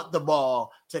want the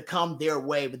ball to come their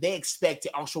way, but they expect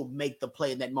to also make the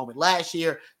play in that moment. Last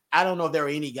year, I don't know if there were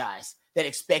any guys that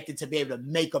expected to be able to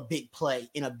make a big play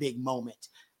in a big moment.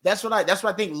 That's what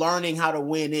I think learning how to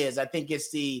win is. I think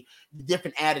it's the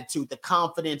different attitude, the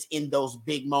confidence in those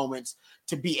big moments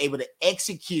to be able to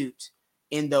execute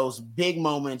in those big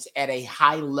moments at a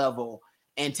high level.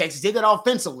 And Texas did that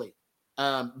offensively,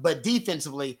 but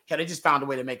defensively, they just found a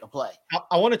way to make a play.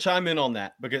 I want to chime in on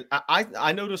that because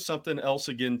I noticed something else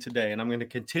again today, and I'm going to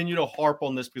continue to harp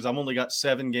on this because I've only got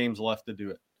 7 games left to do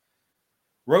it.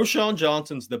 Roschon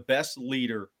Johnson's the best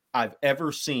leader I've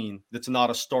ever seen that's not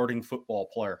a starting football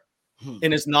player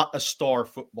and is not a star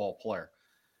football player.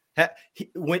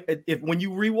 When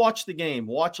you rewatch the game,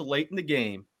 watch late in the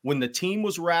game, when the team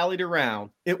was rallied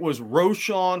around, it was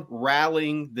Roschon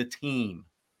rallying the team.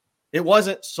 It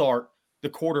wasn't Sark, the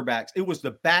quarterbacks. It was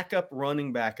the backup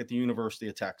running back at the University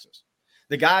of Texas.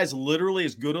 The guy's literally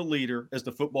as good a leader as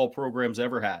the football program's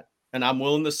ever had. And I'm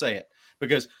willing to say it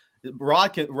because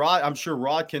I'm sure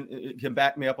Rod can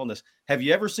back me up on this. Have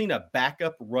you ever seen a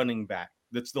backup running back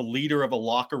that's the leader of a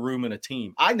locker room and a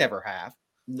team? I never have.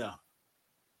 No.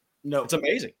 It's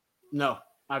amazing. No,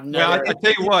 I've never. Well, I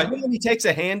tell you what, when he takes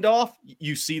a handoff,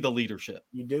 you see the leadership.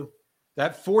 You do.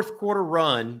 That fourth quarter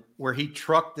run where he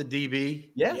trucked the DB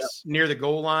near the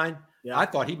goal line, I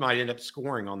thought he might end up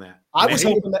scoring on that. I was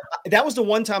hoping that was the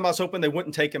one time I was hoping they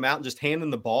wouldn't take him out and just hand him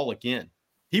the ball again.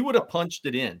 He would have punched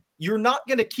it in. You're not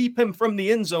going to keep him from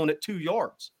the end zone at 2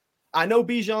 yards. I know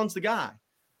Bijan's the guy.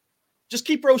 Just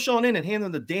keep Roschon in and hand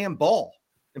him the damn ball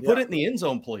and put it in the end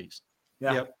zone, please.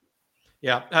 Yeah.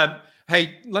 Yeah.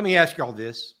 Hey, let me ask you all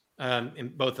this,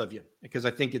 and both of you, because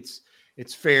I think it's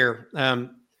fair.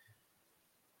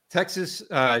 Texas,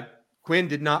 Quinn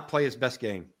did not play his best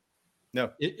game.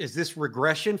 No. Is this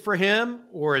regression for him,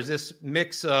 or is this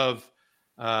mix of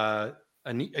a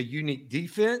unique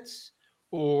defense,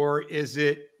 or is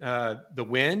it the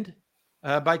wind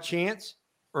by chance?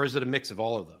 or is it a mix of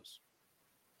all of those?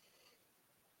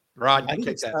 Rod, I you think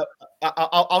take it's, that.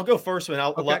 I'll go first, and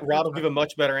I'll Okay, let Rod that's will fine. give a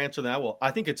much better answer than I will. I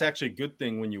think it's actually a good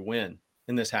thing when you win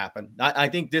and this happened. I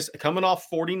think this coming off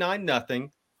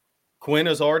 49-0, Quinn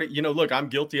is already, look, I'm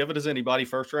guilty of it as anybody.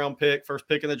 First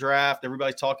pick in the draft.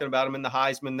 Everybody's talking about him in the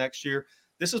Heisman next year.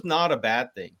 This is not a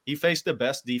bad thing. He faced the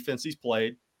best defense he's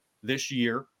played this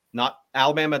year. Not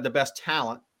Alabama had the best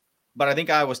talent, but I think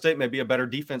Iowa State may be a better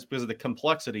defense because of the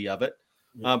complexity of it.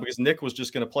 Because Nick was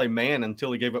just going to play man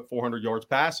until he gave up 400 yards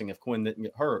passing if Quinn didn't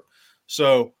get hurt.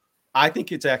 So I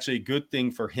think it's actually a good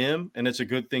thing for him, and it's a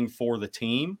good thing for the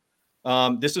team.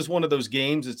 This is one of those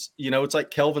games. It's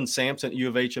like Kelvin Sampson at U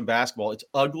of H in basketball. It's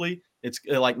ugly. It's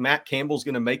like Matt Campbell's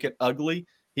going to make it ugly.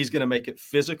 He's going to make it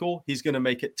physical. He's going to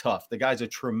make it tough. The guy's a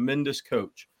tremendous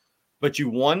coach. But you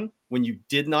won when you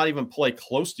did not even play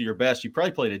close to your best. You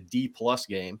probably played a D+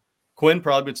 game. Quinn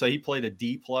probably would say he played a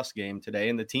D+ game today,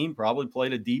 and the team probably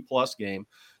played a D+ game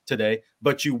today.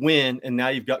 But you win, and now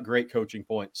you've got great coaching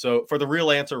points. So for the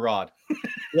real answer, Rod.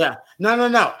 Yeah.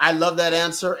 No. I love that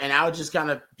answer. And I would just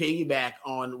kind of piggyback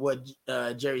on what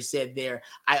Jerry said there.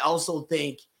 I also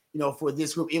think, for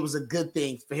this group, it was a good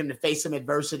thing for him to face some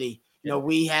adversity.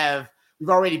 We've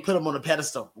already put him on a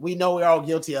pedestal. We know we're all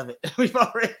guilty of it. We've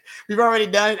already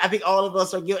done it. I think all of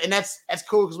us are guilty. And that's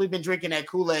cool because we've been drinking that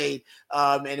Kool-Aid.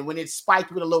 And when it's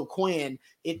spiked with a little Quinn,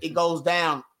 it goes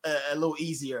down a little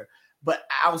easier. But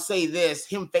I'll say this,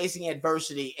 him facing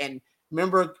adversity, and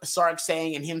remember Sark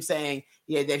saying and him saying,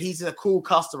 that he's a cool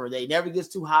customer. That he never gets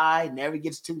too high, never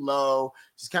gets too low,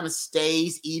 just kind of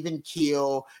stays even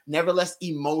keel, never lets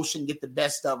emotion get the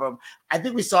best of him. I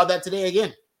think we saw that today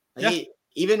again.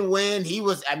 Even when he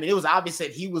was, it was obvious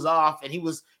that he was off and he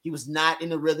was not in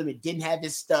the rhythm. It didn't have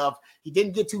his stuff. He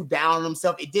didn't get too down on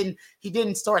himself. He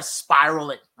didn't start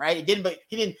spiraling, right? He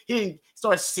didn't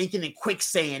start sinking in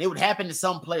quicksand. It would happen to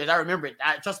some players. I remember it.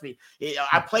 Trust me.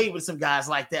 I played with some guys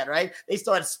like that, right? They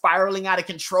started spiraling out of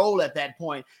control at that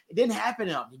point. It didn't happen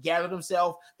to him. He gathered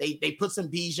himself. They put some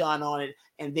Bijan on it,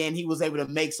 and then he was able to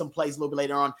make some plays a little bit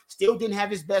later on. Still didn't have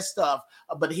his best stuff,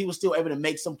 but he was still able to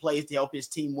make some plays to help his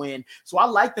team win. So I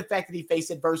like the fact that he faced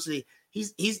adversity. He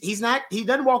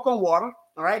doesn't walk on water.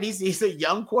 All right. He's a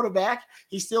young quarterback.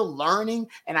 He's still learning.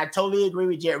 And I totally agree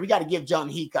with Jerry. We got to give John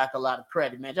Heacock a lot of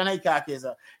credit, man. John Heacock is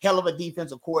a hell of a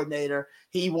defensive coordinator.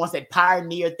 He wants that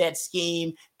pioneered that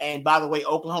scheme. And by the way,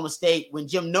 Oklahoma State, when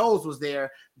Jim Knowles was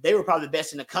there, they were probably the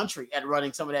best in the country at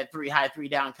running some of that three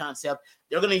down concept.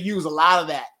 They're going to use a lot of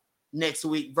that next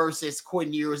week versus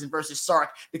Quinn Ewers and versus Sark,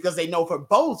 because they know for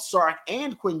both Sark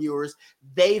and Quinn Ewers,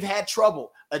 they've had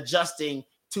trouble adjusting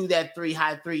to that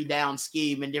three down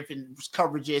scheme and different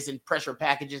coverages and pressure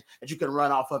packages that you can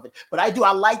run off of it. But I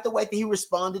like the way that he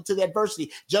responded to the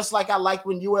adversity, just like I like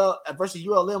when versus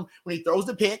ULM, when he throws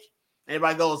the pick, and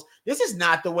everybody goes, this is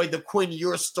not the way the Quinn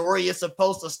Ewers story is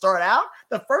supposed to start out.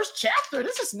 The first chapter,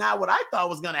 this is not what I thought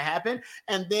was going to happen.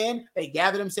 And then they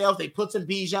gather themselves, they put some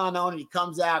Bijan on, and he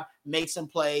comes out, makes some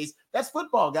plays. That's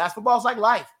football, guys. Football's like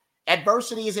life.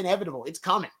 Adversity is inevitable. It's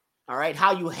coming. All right.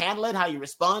 How you handle it, how you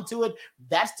respond to it,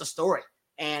 that's the story.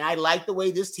 And I like the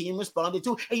way this team responded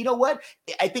to it. And you know what?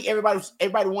 I think everybody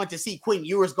wanted to see Quinn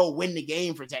Ewers go win the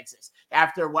game for Texas.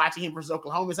 After watching him versus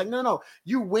Oklahoma, it's like, no.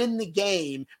 You win the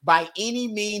game by any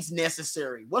means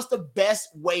necessary. What's the best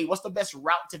way? What's the best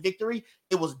route to victory?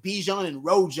 It was Bijan and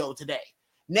Rojo today.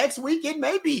 Next week, it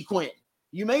may be Quinn.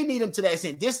 You may need him to that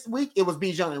extent. This week, it was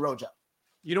Bijan and Rojo.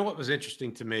 You know what was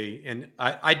interesting to me, and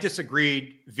I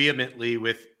disagreed vehemently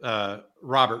with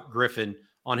Robert Griffin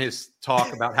on his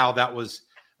talk about how that was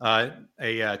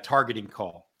a targeting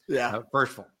call. Yeah.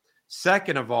 First of all.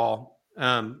 Second of all,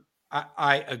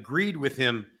 I agreed with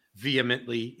him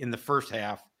vehemently in the first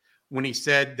half when he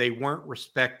said they weren't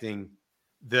respecting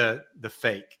the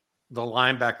fake. The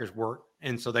linebackers weren't,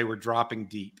 and so they were dropping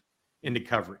deep into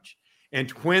coverage.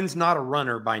 And Quinn's not a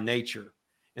runner by nature.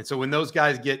 And so when those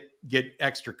guys get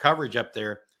extra coverage up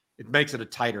there, it makes it a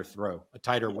tighter throw, a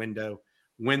tighter window,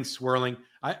 wind swirling.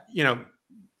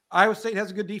 Iowa State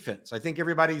has a good defense. I think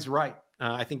everybody's right.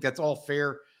 I think that's all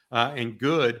fair and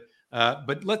good.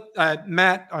 But let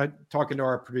Matt, talking to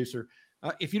our producer,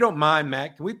 if you don't mind,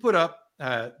 Matt, can we put up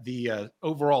the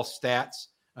overall stats,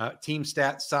 team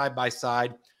stats side by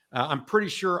side? I'm pretty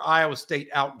sure Iowa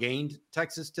State outgained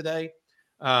Texas today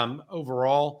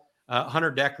overall. Hunter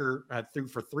Decker threw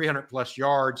for 300 plus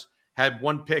yards, had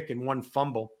one pick and one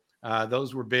fumble.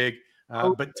 Those were big.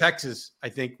 But Texas, I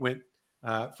think, went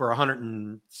for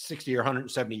 160 or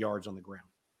 170 yards on the ground.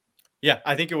 Yeah,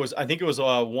 I think it was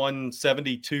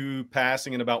 172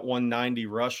 passing and about 190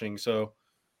 rushing. So,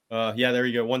 there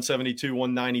you go, 172,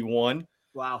 191.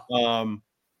 Wow.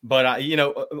 But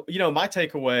my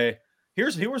takeaway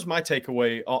here's my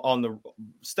takeaway on the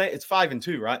stay. It's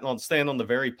 5-2, right? On staying on the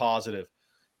very positive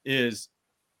is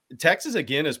Texas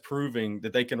again is proving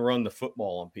that they can run the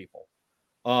football on people,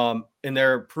 and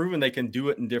they're proving they can do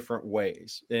it in different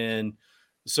ways. And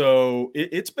so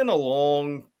it's been a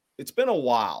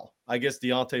while, I guess,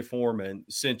 Deontay Foreman,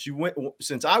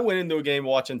 since I went into a game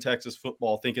watching Texas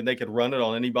football thinking they could run it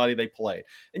on anybody they played.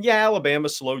 And yeah, Alabama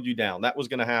slowed you down. That was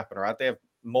going to happen, right? They have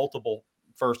multiple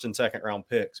first and second round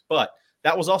picks, but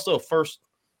that was also a first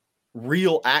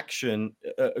real action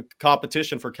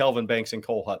competition for Kelvin Banks and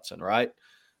Cole Hudson, right?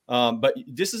 But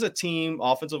this is a team,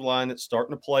 offensive line, that's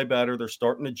starting to play better. They're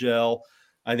starting to gel.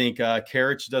 I think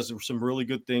Karich does some really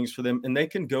good things for them, and they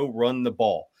can go run the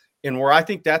ball. And where I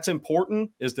think that's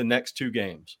important is the next 2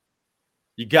 games.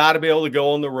 You got to be able to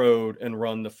go on the road and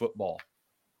run the football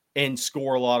and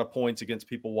score a lot of points against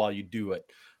people while you do it.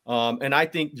 And I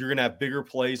think you're going to have bigger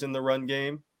plays in the run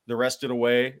game the rest of the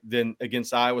way than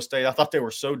against Iowa State. I thought they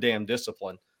were so damn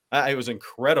disciplined. It was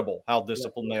incredible how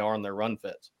disciplined they are in their run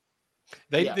fits.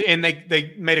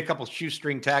 They made a couple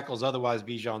shoestring tackles. Otherwise,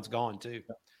 Bijan's gone too.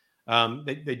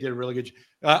 They did a really good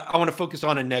job. I want to focus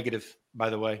on a negative, by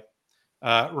the way.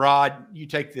 Rod, you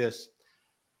take this.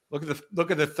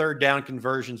 Look at the third down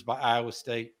conversions by Iowa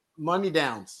State. Money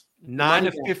downs. 9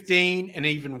 of 15 and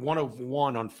even 1 of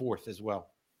 1 on fourth as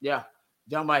well. Yeah.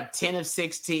 Down by 10 of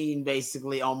 16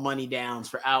 basically on money downs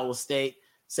for Iowa State.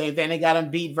 Same thing. They got them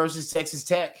beat versus Texas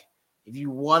Tech. If you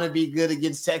want to be good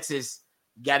against Texas,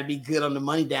 you got to be good on the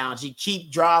money downs. You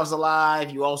keep drives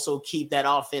alive. You also keep that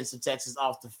offense of Texas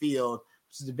off the field,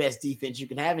 which is the best defense you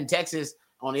can have in Texas.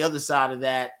 On the other side of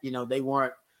that, they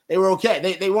were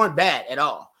okay. They weren't bad at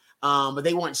all, but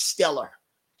they weren't stellar.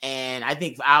 And I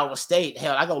think for Iowa State,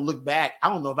 hell, I go look back. I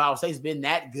don't know if Iowa State's been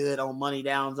that good on money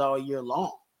downs all year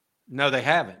long. No, they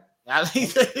haven't. I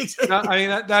think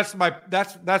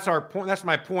that's our point. That's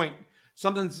my point.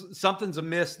 Something's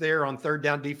amiss there on third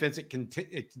down defense. It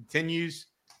continues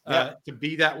to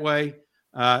be that way.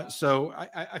 So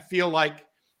I feel like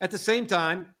at the same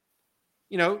time,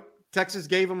 Texas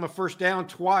gave them a first down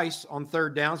twice on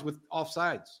third downs with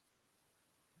offsides.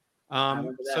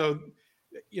 So,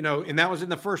 and that was in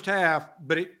the first half,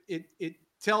 but it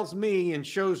tells me and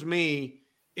shows me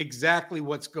exactly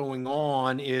what's going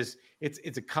on. Is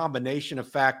it's a combination of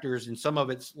factors, and some of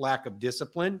it's lack of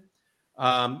discipline.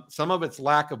 Some of it's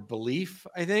lack of belief,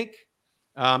 I think,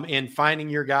 in finding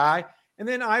your guy. And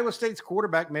then Iowa State's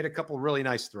quarterback made a couple of really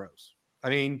nice throws. I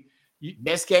mean,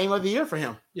 best game of the year for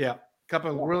him. Yeah. Couple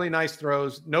of really nice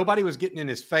throws. Nobody was getting in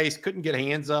his face, couldn't get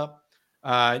hands up.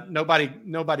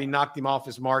 Nobody knocked him off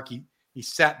his mark. He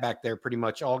sat back there pretty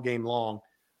much all game long.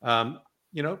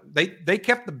 They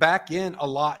kept the back end a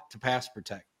lot to pass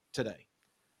protect today,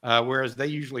 whereas they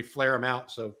usually flare them out.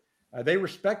 So they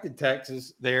respected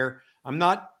Texas there. I'm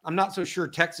not so sure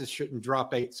Texas shouldn't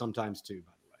drop 8 sometimes too,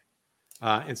 by the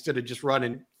way, instead of just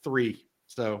running 3.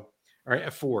 So, all right,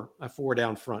 a 4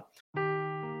 down front.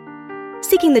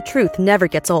 Seeking the truth never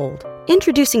gets old.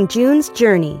 Introducing June's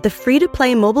Journey, the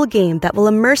free-to-play mobile game that will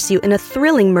immerse you in a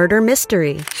thrilling murder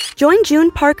mystery. Join June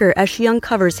Parker as she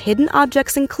uncovers hidden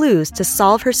objects and clues to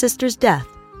solve her sister's death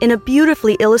in a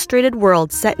beautifully illustrated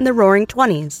world set in the Roaring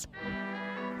 '20s.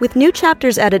 With new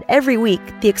chapters added every week,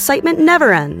 the excitement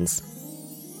never ends.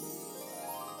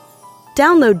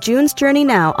 Download June's Journey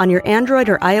now on your Android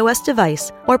or iOS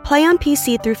device, or play on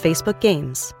PC through Facebook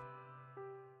Games.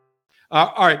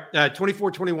 All right,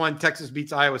 24-21, Texas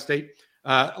beats Iowa State.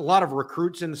 A lot of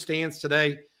recruits in the stands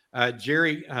today.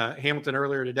 Jerry Hamilton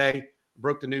earlier today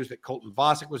broke the news that Colton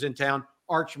Vasek was in town.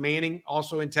 Arch Manning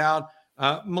also in town.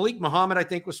 Malik Muhammad, I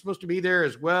think, was supposed to be there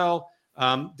as well.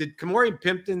 Did Kamori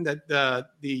Pimpton,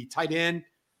 the tight end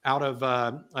out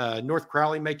of North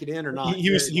Crowley, make it in or not?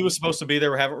 He was supposed to be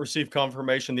there. We haven't received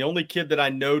confirmation. The only kid that I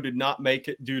know did not make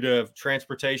it due to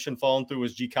transportation falling through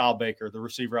was G. Kyle Baker, the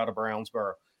receiver out of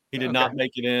Brownsboro. He did not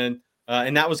make it in.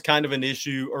 And that was kind of an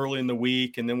issue early in the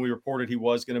week. And then we reported he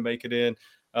was going to make it in.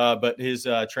 But his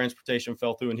transportation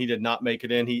fell through and he did not make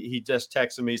it in. He just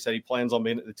texted me, said he plans on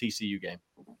being at the TCU game.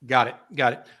 Got it.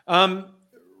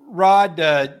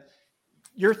 Rod,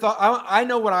 your thought? I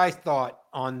know what I thought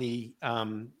on the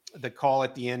call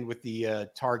at the end with the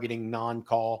targeting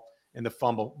non-call and the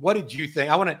fumble. What did you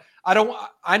think?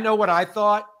 I know what I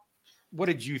thought. What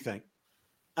did you think?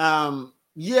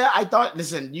 Yeah, I thought.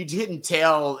 Listen, you didn't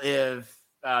tell if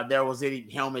there was any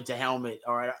helmet to helmet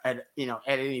or at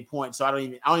any point. So I don't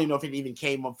even know if it even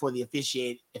came up for the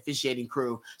officiating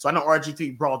crew. So I know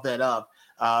RG3 brought that up.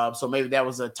 So maybe that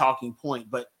was a talking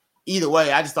point. But either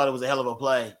way, I just thought it was a hell of a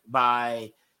play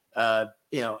by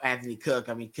Anthony Cook.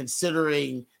 I mean,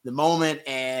 considering the moment,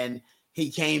 and he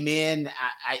came in,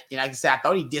 like I said, I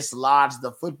thought he dislodged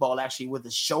the football actually with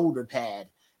the shoulder pad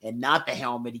and not the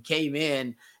helmet. He came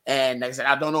in, and like I said,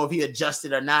 I don't know if he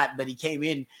adjusted or not, but he came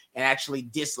in and actually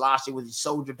dislodged it with his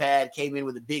shoulder pad, came in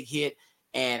with a big hit.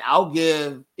 And I'll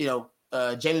give,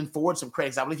 Jaylan Ford some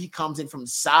credit. I believe he comes in from the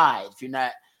side, if you're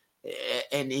not,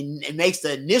 and it makes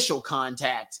the initial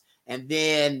contact. And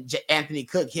then Anthony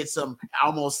Cook hits him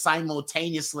almost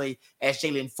simultaneously as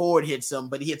Jaylan Ford hits him,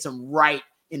 but he hits him right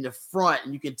in the front.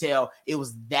 And you can tell it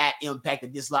was that impact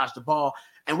that dislodged the ball.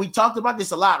 And we talked about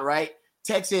this a lot, right?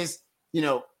 Texas,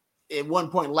 at one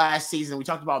point last season, we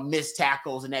talked about missed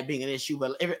tackles and that being an issue,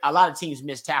 but a lot of teams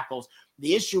miss tackles.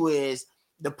 The issue is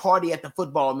the party at the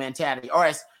football mentality, or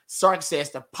as Sark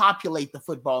says, to populate the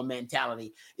football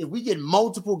mentality. If we get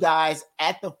multiple guys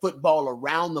at the football,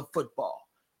 around the football,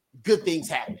 good things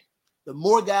happen. The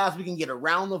more guys we can get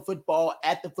around the football,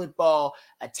 at the football,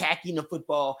 attacking the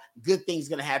football, good things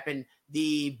going to happen.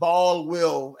 The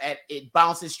ball it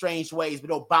bounces strange ways, but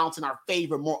it'll bounce in our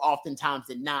favor more oftentimes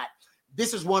than not.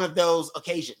 This is one of those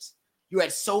occasions. You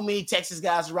had so many Texas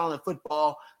guys around the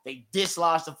football, they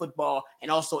dislodged the football and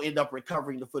also end up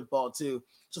recovering the football too.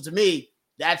 So to me,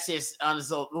 that's just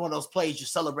honestly one of those plays you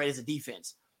celebrate as a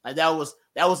defense. Like that was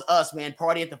us, man.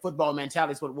 Party at the football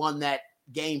mentality is what won that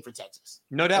game for Texas.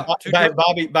 No doubt.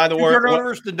 Bobby, by the way,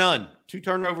 turnovers to none. 2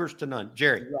 turnovers to none.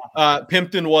 Jerry.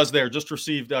 Pimpton was there. Just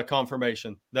received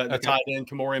confirmation that the tight end,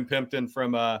 Kamorian Pimpton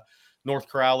from North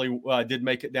Crowley, did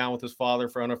make it down with his father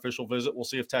for an unofficial visit. We'll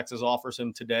see if Texas offers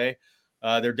him today.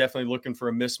 They're definitely looking for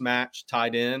a mismatch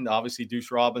tight end. Obviously,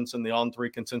 Deuce Robinson, the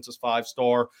on-3 consensus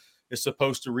 5-star, is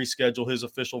supposed to reschedule his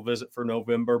official visit for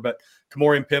November. But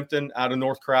Kamorian Pimpton out of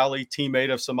North Crowley,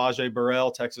 teammate of Samaje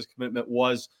Burrell, Texas commitment,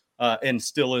 was and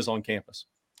still is on campus.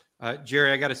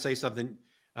 Jerry, I got to say something.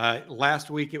 Last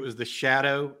week, it was the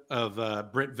shadow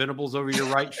of Brent Venables over your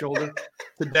right shoulder.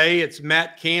 Today, it's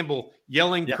Matt Campbell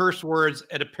yelling curse words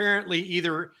at apparently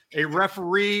either a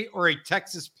referee or a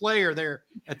Texas player there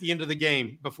at the end of the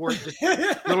game before it just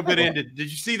a little bit ended.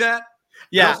 Did you see that?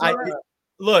 Yeah.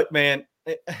 Look, man,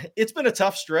 it's been a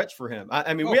tough stretch for him.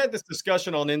 I mean, we had this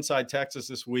discussion on Inside Texas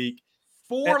this week.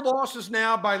 4 losses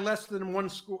now by less than 1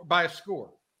 score, by a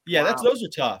score. Yeah, wow. Those are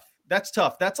tough. That's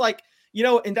tough. That's like,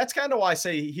 and that's kind of why I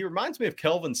say he reminds me of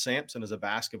Kelvin Sampson as a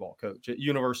basketball coach at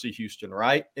University of Houston,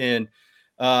 right? And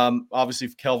obviously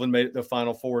Kelvin made it the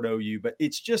Final Four at OU, but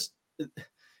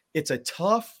it's a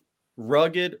tough,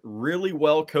 rugged, really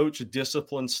well-coached,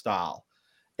 disciplined style.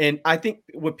 And I think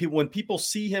when people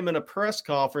see him in a press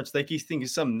conference, they think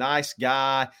he's some nice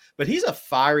guy, but he's a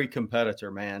fiery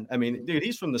competitor, man. I mean, dude,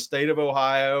 he's from the state of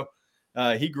Ohio.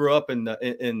 He grew up in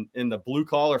the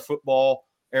blue-collar football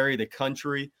area of the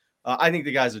country. I think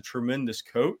the guy's a tremendous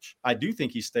coach. I do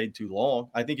think he stayed too long.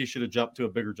 I think he should have jumped to a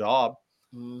bigger job,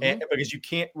 and because you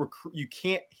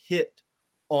can't hit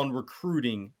on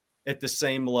recruiting at the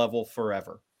same level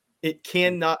forever. It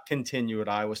cannot continue at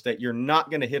Iowa State. You're not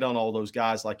going to hit on all those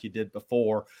guys like you did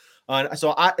before.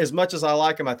 So as much as I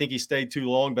like him, I think he stayed too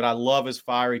long, but I love his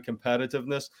fiery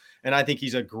competitiveness. And I think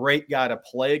he's a great guy to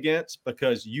play against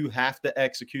because you have to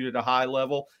execute at a high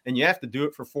level and you have to do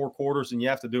it for 4 quarters and you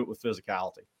have to do it with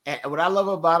physicality. And what I love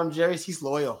about him, Jerry, is he's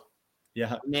loyal.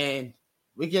 Yeah. Man,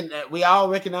 we all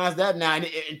recognize that now, and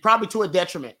probably to a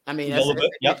detriment. I mean, a little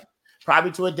bit. Yep.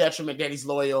 Probably to a detriment that he's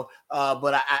loyal.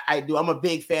 But I'm a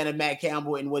big fan of Matt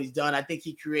Campbell and what he's done. I think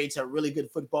he creates a really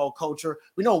good football culture.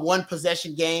 We know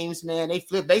 1-possession games, man, they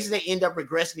flip. Basically, they end up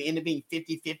regressing. They end up being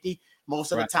 50-50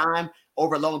 most of the time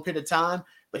over a long period of time.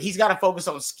 But he's got to focus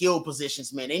on skill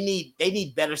positions, man. They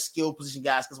need better skill position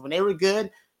guys because when they were good,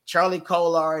 Charlie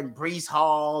Kolar and Breece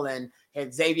Hall and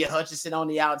Xavier Hutchinson on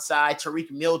the outside.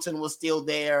 Tariq Milton was still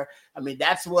there. I mean,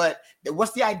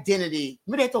 what's the identity?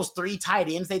 Remember they had those 3 tight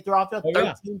ends they throw out there,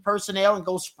 13 personnel and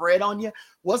go spread on you?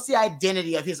 What's the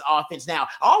identity of his offense now?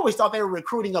 I always thought they were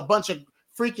recruiting a bunch of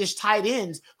freakish tight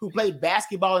ends who played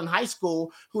basketball in high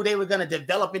school, who they were going to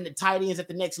develop into tight ends at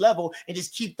the next level and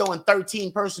just keep throwing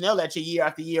 13 personnel at you year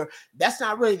after year. That's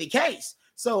not really the case.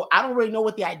 So I don't really know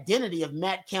what the identity of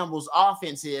Matt Campbell's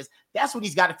offense is. That's what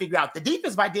he's got to figure out. The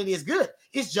defensive identity is good.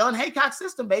 It's John Haycock's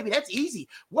system, baby. That's easy.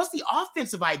 What's the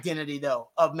offensive identity, though,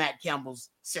 of Matt Campbell's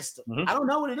system? I don't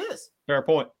know what it is. Fair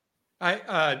point.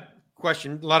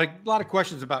 Question. A lot of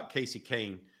questions about Casey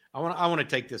Kane. I want to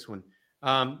take this one.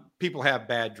 People have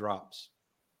bad drops.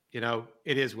 It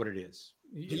is what it is.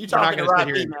 You talking to Rod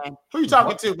Deep, man? Who you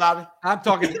talking to, Bobby? I'm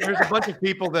talking. There's a bunch of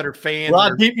people that are fans.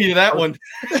 Rod Deep me to that one.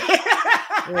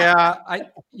 Yeah,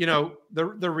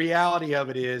 the reality of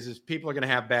it is people are going to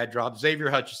have bad drops. Xavier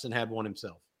Hutchinson had one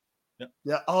himself.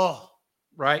 Yeah. Oh,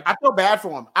 right? I feel bad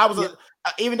for him.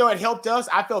 Even though it helped us,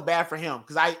 I felt bad for him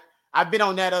because I've been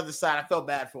on that other side. I felt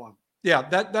bad for him. Yeah,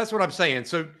 that's what I'm saying.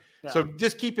 So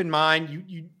just keep in mind,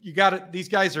 you got it. These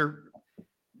guys they're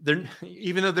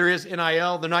even though there is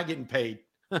NIL, they're not getting paid.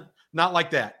 Not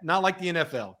like that. Not like the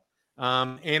NFL.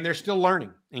 And they're still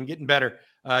learning and getting better.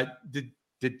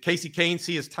 Did Casey Kane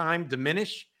see his time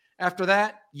diminish after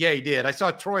that? Yeah, he did. I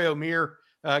saw Troy O'Meara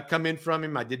come in from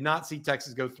him. I did not see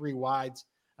Texas go 3 wides.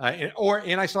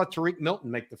 And I saw Tariq Milton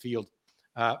make the field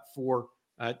for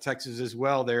Texas as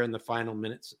well there in the final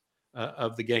minutes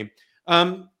of the game.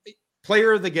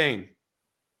 Player of the game.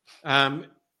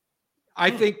 I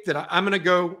think that I'm going to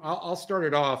go. I'll start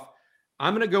it off.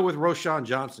 I'm going to go with Roschon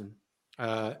Johnson.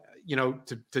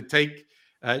 To take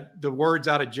the words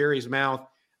out of Jerry's mouth,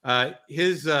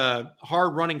 his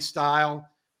hard running style.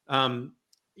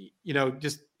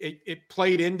 Just it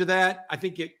played into that. I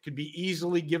think it could be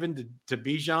easily given to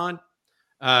Bijan.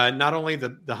 Not only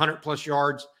the 100+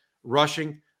 yards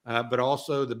rushing, but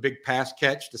also the big pass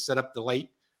catch to set up the late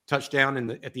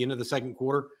touchdown at the end of the second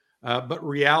quarter. But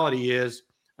reality is,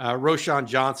 Roschon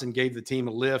Johnson gave the team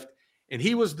a lift, and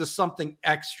he was the something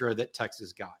extra that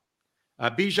Texas got.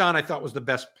 Bijan, I thought, was the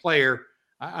best player.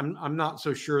 I'm not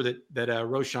so sure that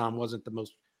Roschon wasn't the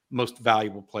most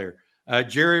valuable player.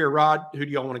 Jerry or Rod, who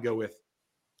do y'all want to go with?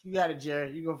 You got it,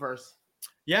 Jerry. You go first.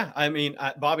 Yeah, I mean,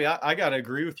 Bobby, I got to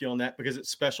agree with you on that because it's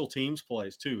special teams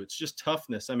plays too. It's just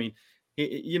toughness. I mean,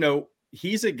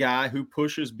 he's a guy who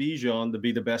pushes Bijan to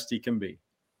be the best he can be.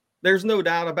 There's no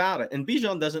doubt about it. And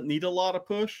Bijan doesn't need a lot of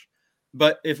push,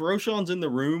 but if Roschon's in the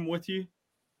room with you,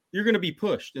 you're going to be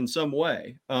pushed in some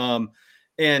way.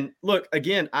 And look,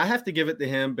 again, I have to give it to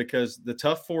him because the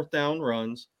tough 4th down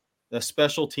runs, the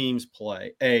special teams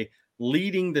play,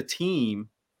 leading the team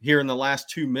here in the last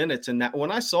 2 minutes. And that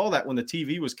when I saw that when the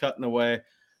TV was cutting away,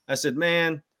 I said,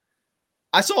 man,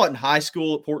 I saw it in high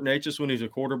school at Port Neches when he was a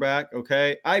quarterback.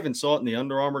 Okay. I even saw it in the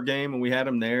Under Armour game when we had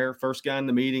him there. First guy in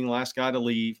the meeting, last guy to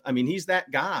leave. I mean, he's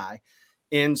that guy.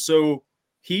 And so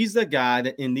he's the guy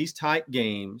that in these tight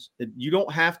games, you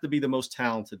don't have to be the most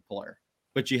talented player,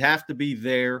 but you have to be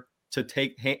there to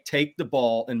take the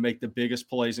ball and make the biggest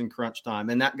plays in crunch time.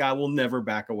 And that guy will never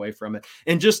back away from it.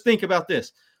 And just think about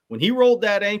this. When he rolled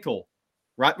that ankle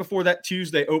right before that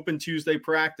open Tuesday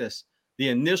practice, the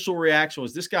initial reaction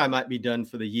was this guy might be done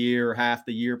for the year or half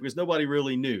the year because nobody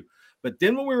really knew. But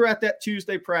then when we were at that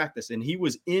Tuesday practice and he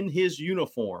was in his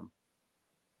uniform,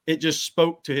 it just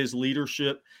spoke to his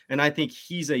leadership. And I think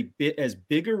he's a bit as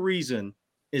big a reason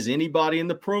as anybody in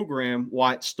the program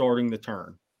why it's starting to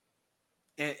turn.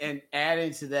 And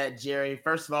adding to that, Jerry,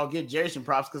 first of all, give Jerry some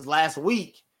props because last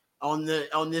week on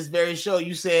this very show,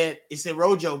 you said it's a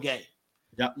Rojo game.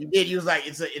 Yeah, you did. You was like,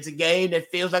 it's a game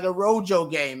that feels like a Rojo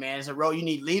game, man. It's a you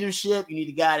need leadership. You need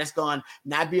a guy that's going to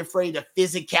not be afraid of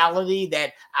physicality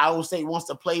that I will say wants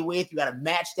to play with. You got to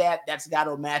match that. That's got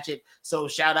to match it. So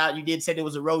shout out. You did say it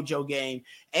was a Rojo game.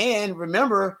 And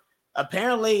remember,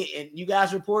 apparently, and you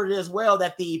guys reported as well,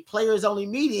 that the players only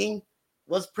meeting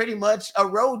was pretty much a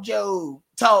Rojo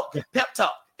talk, pep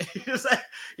talk. It's like,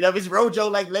 if it's Rojo,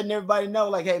 like letting everybody know,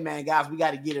 like, hey man, guys, we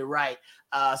got to get it right.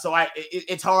 So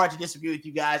it's hard to disagree with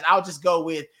you guys. I'll just go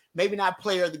with maybe not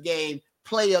player of the game,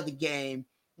 play of the game.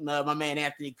 My man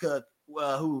Anthony Cook,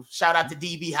 who shout out to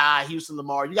DB High, Houston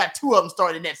Lamar. You got 2 of them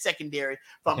starting in that secondary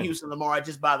from Houston Lamar.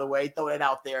 Just by the way, throw that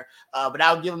out there. But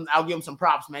I'll give him some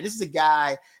props, man. This is a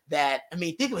guy that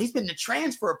think of it, he's been in the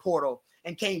transfer portal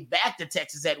and came back to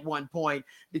Texas at one point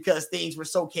because things were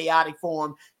so chaotic for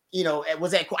him.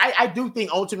 I do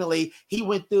think ultimately he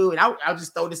went through, and I'll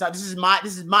just throw this out. This is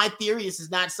my theory. This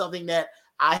is not something that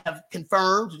I have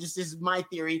confirmed. This is my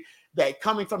theory that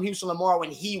coming from Houston Lamar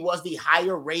when he was the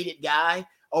higher rated guy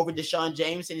over Deshaun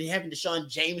Jameson and having Deshaun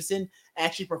Jameson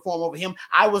actually perform over him.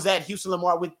 I was at Houston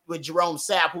Lamar with Jerome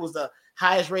Sapp, who was the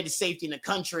highest rated safety in the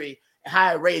country,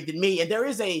 higher rated than me. And there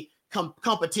is a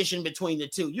competition between the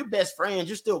two. You're best friends,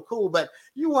 you're still cool, but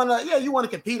you want to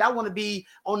compete. I want to be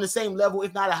on the same level,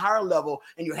 if not a higher level,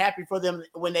 and you're happy for them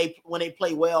when they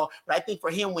play well. But I think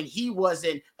for him, when he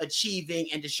wasn't achieving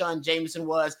and Deshaun Jameson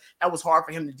was, that was hard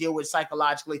for him to deal with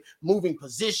psychologically, moving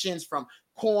positions from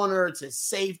corner to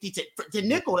safety to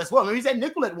nickel as well. I mean, he's at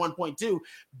nickel at one point too.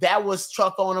 That was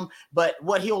tough on him, but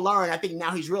what he'll learn, I think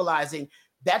now he's realizing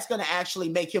that's going to actually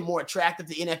make him more attractive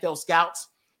to NFL scouts.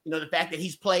 You know, the fact that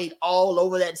he's played all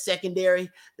over that secondary,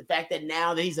 the fact that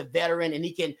now that he's a veteran and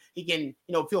he can, you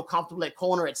know, feel comfortable at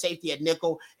corner, at safety, at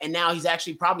nickel. And now he's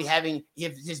actually probably having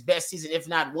his best season, if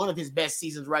not one of his best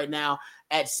seasons right now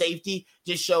at safety,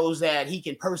 just shows that he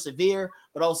can persevere,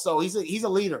 but also he's a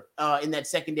leader in that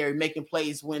secondary, making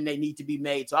plays when they need to be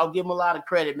made. So I'll give him a lot of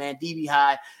credit, man. DB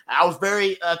High. I was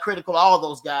very critical of all of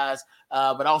those guys,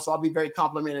 but also I'll be very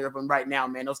complimentary of them right now,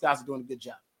 man. Those guys are doing a good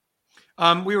job.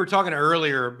 We were talking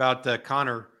earlier about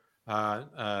Connor,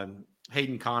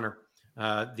 Hayden Connor,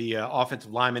 the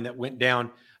offensive lineman that went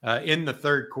down in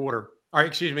the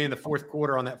in the fourth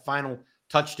quarter on that final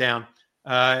touchdown.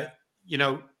 You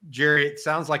know, Jerry, it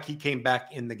sounds like he came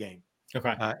back in the game.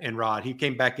 Okay. And Rod, he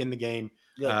came back in the game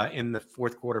in the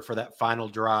fourth quarter for that final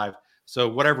drive. So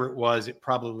whatever it was, it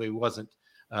probably wasn't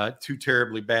too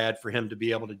terribly bad for him to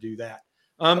be able to do that.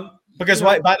 Because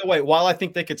by the way, while I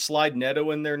think they could slide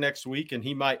Neto in there next week and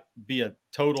he might be a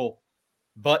total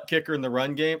butt kicker in the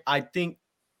run game, I think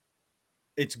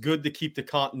it's good to keep the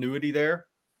continuity there.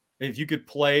 If you could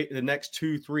play the next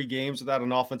 2-3 games without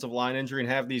an offensive line injury and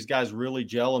have these guys really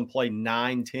gel and play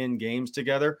 9-10 games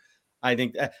together, I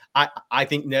think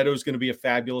Neto's going to be a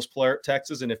fabulous player at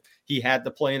Texas. And if he had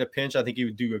to play in a pinch, I think he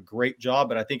would do a great job.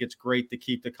 But I think it's great to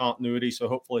keep the continuity. So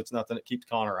hopefully it's nothing that keeps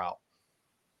Connor out.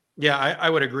 Yeah, I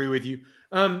would agree with you.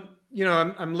 You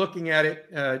know, I'm looking at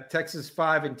it. Texas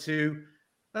 5-2.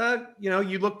 You know,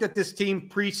 you looked at this team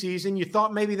preseason. You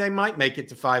thought maybe they might make it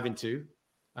to 5-2.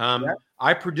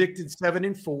 I predicted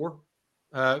 7-4, or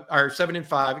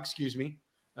 7-5, excuse me,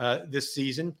 this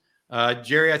season.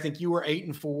 Jerry, I think you were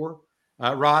 8-4.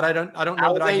 Rod, I don't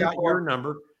know that I got your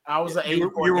number. I was an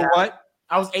 8-4. You were what?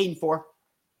 I was 8-4.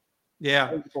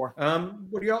 Yeah.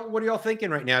 8-4. What are y'all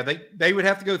thinking right now? They would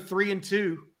have to go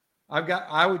 3-2.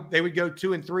 They would go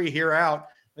 2-3 here out.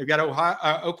 They've got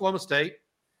Oklahoma State,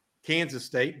 Kansas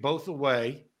State, both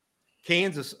away,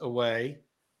 Kansas away,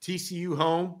 TCU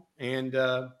home, and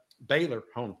Baylor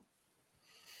home.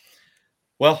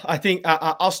 Well, I think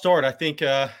I'll start. I think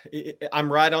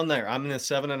I'm right on there. I'm in the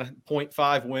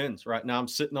 7.5 wins right now. I'm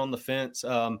sitting on the fence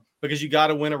because you got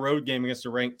to win a road game against a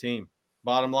ranked team,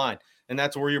 bottom line. And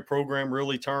that's where your program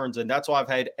really turns. And that's why I've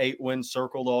had 8 wins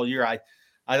circled all year.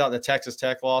 I thought the Texas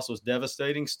Tech loss was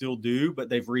devastating, still do, but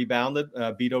they've rebounded,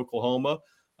 beat Oklahoma.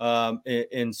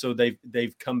 And so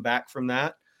they've come back from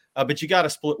that. But you got to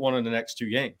split one of the next 2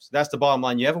 games. That's the bottom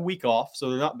line. You have a week off, so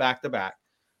they're not back-to-back.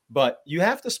 But you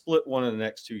have to split one of the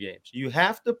next 2 games. You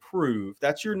have to prove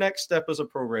that's your next step as a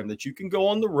program, that you can go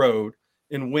on the road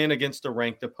and win against a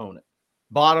ranked opponent.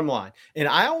 Bottom line. And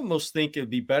I almost think it'd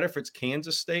be better if it's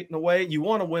Kansas State in a way. You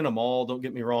want to win them all, don't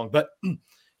get me wrong. But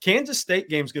Kansas State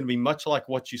game is going to be much like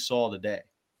what you saw today.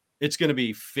 It's going to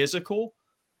be physical,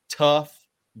 tough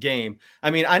game.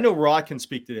 I mean, I know Rod can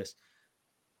speak to this.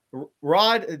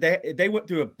 Rod, they went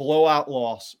through a blowout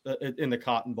loss in the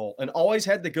Cotton Bowl and always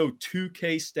had to go to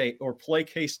K-State or play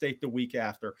K-State the week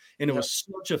after. And it was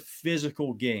such a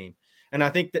physical game. And I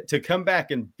think that to come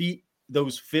back and beat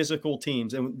those physical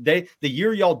teams, and the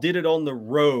year y'all did it on the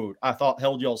road, I thought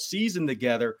held y'all season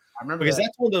together. I remember because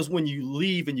that's one of those when you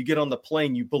leave and you get on the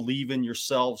plane, you believe in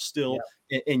yourself still,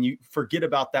 and you forget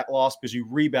about that loss because you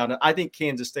rebounded. I think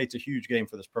Kansas State's a huge game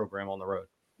for this program on the road.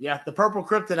 Yeah, the purple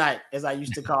kryptonite, as I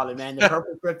used to call it, man. The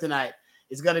purple kryptonite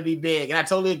is going to be big. And I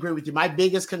totally agree with you. My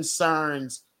biggest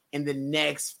concerns in the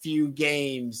next few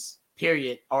games,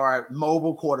 period, are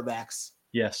mobile quarterbacks.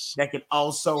 Yes. That can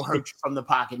also hurt you from the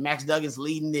pocket. Max Duggan's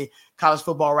leading the college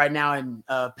football right now in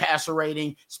passer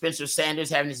rating. Spencer Sanders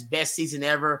having his best season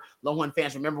ever. Longhorn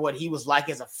fans remember what he was like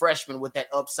as a freshman with that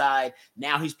upside.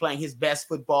 Now he's playing his best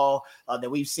football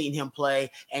that we've seen him play.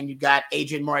 And you got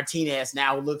Adrian Martinez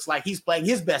now who looks like he's playing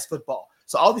his best football.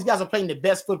 So all these guys are playing the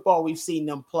best football we've seen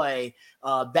them play.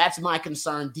 That's my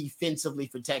concern defensively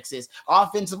for Texas.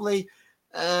 Offensively,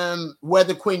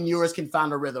 whether Quinn Ewers can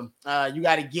find a rhythm. You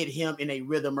got to get him in a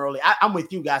rhythm early. I'm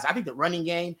with you guys. I think the running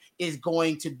game is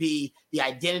going to be the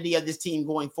identity of this team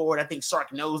going forward. I think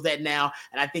Sark knows that now.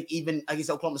 And I think even against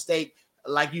Oklahoma State,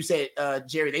 like you said,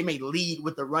 Jerry, they may lead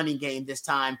with the running game this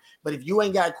time. But if you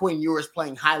ain't got Quinn Ewers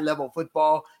playing high-level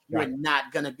football, you're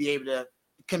not going to be able to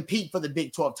compete for the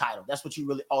Big 12 title. That's what you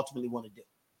really ultimately want to do.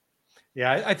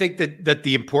 Yeah, I think that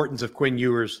the importance of Quinn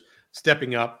Ewers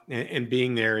stepping up and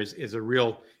being there is a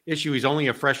real issue. He's only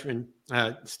a freshman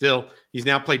still. He's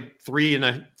now played 3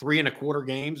 1/4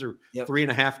 games or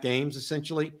 3.5 games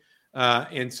essentially.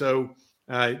 And so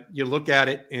you look at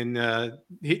it and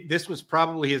this was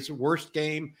probably his worst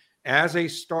game as a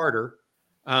starter.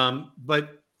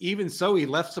 But even so, he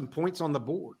left some points on the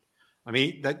board. I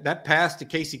mean, that pass to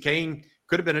Casey Kane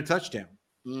could have been a touchdown.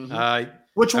 Mm-hmm.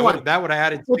 Which one? That would have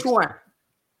added. Which one?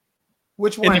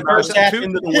 Which In one? the first half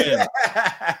into the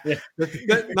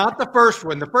wind. Not the first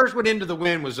one. The first one into the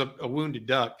wind was a wounded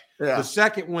duck. Yeah. The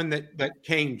second one that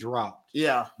Kane dropped.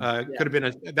 Yeah. Could have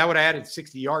been that would have added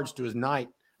 60 yards to his night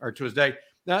or to his day.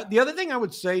 Now, the other thing I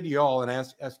would say to y'all and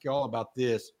ask y'all about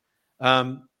this,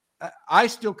 I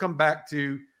still come back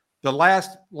to the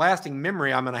lasting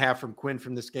memory I'm going to have from Quinn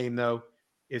from this game, though,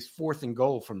 is 4th and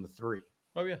goal from the 3.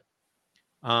 Oh, yeah.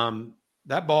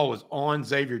 That ball was on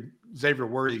Xavier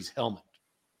Worthy's helmet.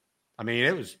 I mean,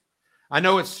 it was – I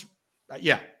know it's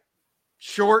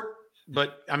short,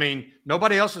 but, I mean,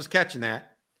 nobody else was catching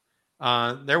that.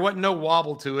 There wasn't no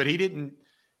wobble to it. He didn't,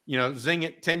 zing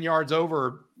it 10 yards over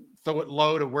or throw it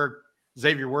low to where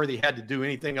Xavier Worthy had to do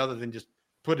anything other than just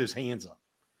put his hands up.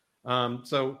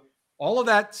 So all of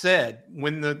that said,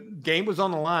 when the game was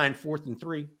on the line, 4th and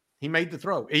 3, he made the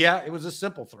throw. Yeah, it was a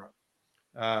simple throw.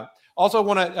 Also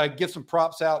want to give some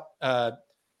props out,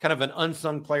 kind of an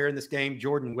unsung player in this game,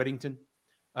 Jordan Whittington.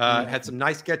 Had some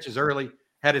nice catches early,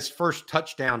 had his first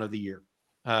touchdown of the year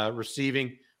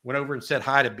receiving, went over and said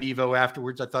hi to Bevo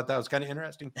afterwards. I thought that was kind of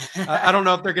interesting. I don't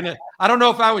know if I don't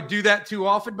know if I would do that too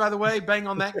often, by the way, bang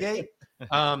on that gate.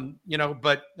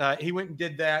 But he went and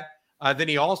did that. Then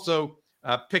he also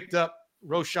picked up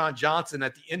Roschon Johnson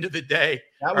at the end of the day.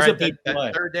 That was a big play.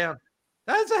 That third down.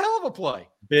 That's a hell of a play.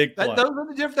 Big play.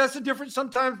 That's the difference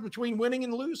sometimes between winning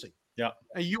and losing. Yeah.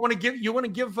 You want to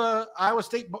give Iowa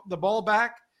State the ball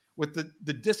back with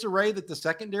the disarray that the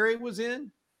secondary was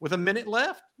in with a minute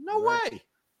left? No way.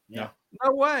 Yeah.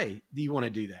 No way do you want to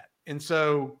do that. And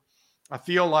so I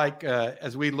feel like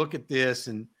as we look at this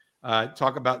and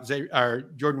talk about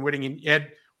Jordan Whittington, he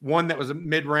had one that was a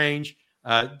mid-range.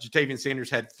 Jatavian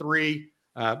Sanders had 3.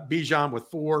 Bijan with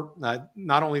 4.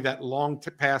 Not only that long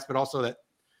pass, but also that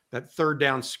third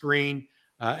down screen.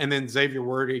 And then Xavier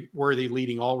Worthy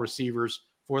leading all receivers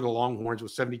for the Longhorns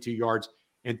with 72 yards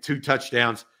and 2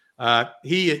 touchdowns.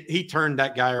 He turned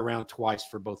that guy around twice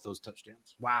for both those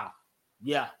touchdowns. Wow.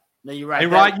 Yeah. No, you're right. Hey,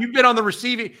 Rod, you've been on the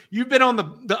receiving. You've been on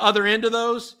the other end of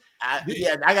those. I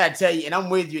got to tell you, and I'm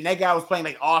with you. And that guy was playing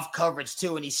like off coverage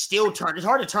too, and he still turned. It's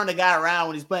hard to turn the guy around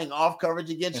when he's playing off coverage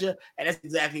against you, and that's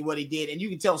exactly what he did. And you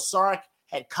can tell Sark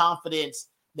had confidence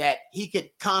that he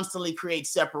could constantly create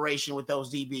separation with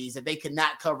those DBs, that they could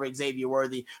not cover Xavier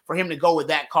Worthy. For him to go with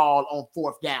that call on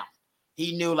 4th down,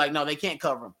 he knew no, they can't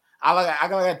cover him. I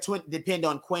got to depend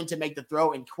on Quinn to make the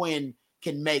throw, and Quinn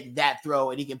can make that throw,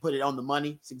 and he can put it on the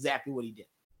money. It's exactly what he did.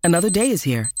 Another day is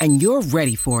here, and you're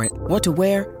ready for it. What to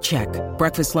wear? Check.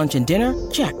 Breakfast, lunch, and dinner?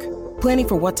 Check. Planning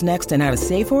for what's next and how to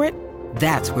save for it?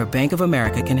 That's where Bank of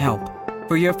America can help.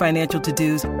 For your financial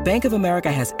to-dos, Bank of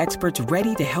America has experts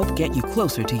ready to help get you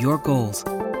closer to your goals.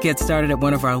 Get started at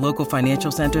one of our local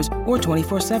financial centers or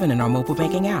 24/7 in our mobile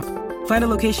banking app. Find a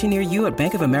location near you at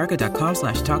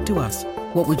bankofamerica.com/talktous.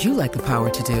 What would you like the power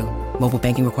to do? Mobile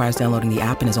banking requires downloading the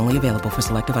app and is only available for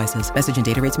select devices. Message and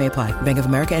data rates may apply. Bank of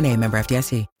America NA, member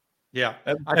FDIC. Yeah.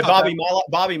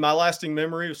 Bobby, my lasting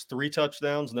memory was 3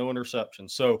 touchdowns, no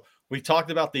interceptions. So we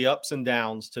talked about the ups and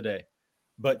downs today,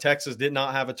 but Texas did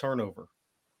not have a turnover.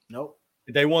 Nope.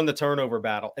 They won the turnover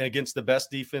battle against the best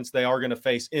defense they are going to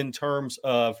face in terms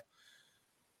of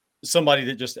somebody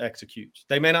that just executes.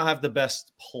 They may not have the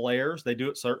best players. They do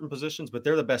at certain positions, but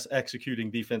they're the best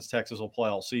executing defense Texas will play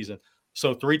all season.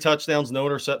 So 3 touchdowns, no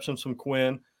interceptions from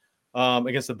Quinn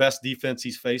against the best defense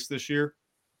he's faced this year.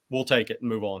 We'll take it and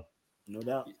move on. No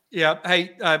doubt. Yeah.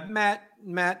 Hey,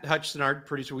 Matt Hutchinson, our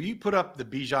producer, will you put up the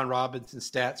Bijan Robinson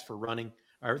stats for running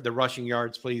or the rushing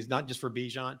yards, please? Not just for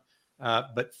Bijan,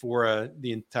 but for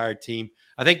the entire team.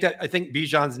 I think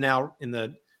Bijan's now in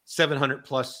the 700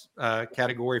 plus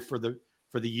category for the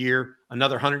year.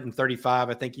 Another 135.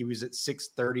 I think he was at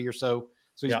 630 or so.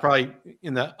 So he's probably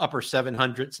in the upper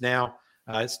 700s now.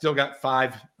 Still got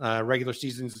 5 regular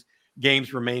seasons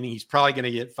games remaining. He's probably going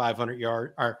to get 500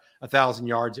 yards or 1,000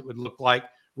 yards. It would look like.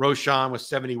 Roschon was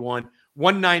 71,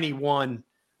 191.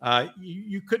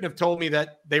 You couldn't have told me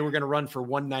that they were going to run for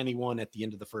 191 at the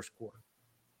end of the first quarter.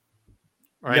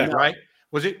 Right. Yeah. Right.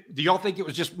 Do y'all think it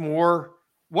was just more?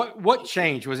 What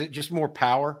changed? Was it just more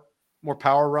power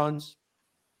runs?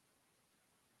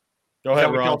 Go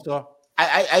ahead, Ron.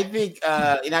 I think,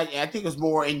 and I think it was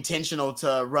more intentional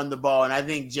to run the ball. And I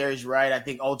think Jerry's right. I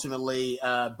think ultimately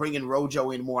bringing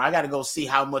Rojo in more. I got to go see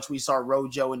how much we saw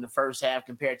Rojo in the first half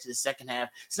compared to the second half.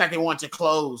 It's like they want to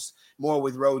close more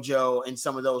with Rojo in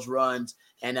some of those runs.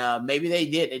 And maybe they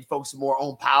did. They focused more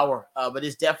on power. But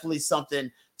it's definitely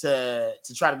something to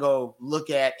try to go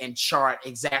look at and chart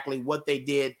exactly what they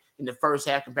did in the first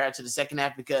half compared to the second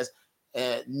half, because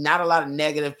Not a lot of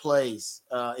negative plays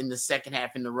in the second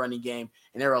half in the running game.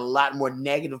 And there were a lot more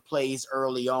negative plays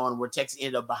early on where Texas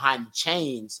ended up behind the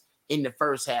chains in the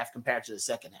first half compared to the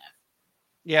second half.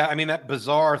 Yeah, I mean, that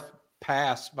bizarre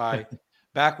pass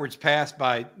backwards pass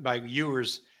by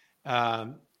Ewers,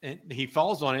 and he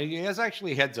falls on it. He has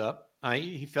actually heads up.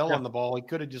 He fell on the ball. He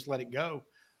could have just let it go,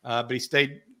 but he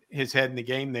stayed his head in the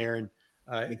game there, and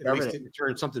at least it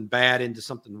turned something bad into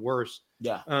something worse.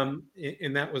 Yeah.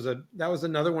 And that was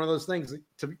another one of those things,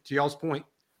 to y'all's point,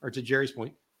 or to Jerry's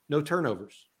point, no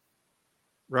turnovers,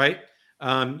 right?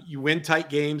 You win tight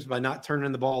games by not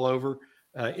turning the ball over.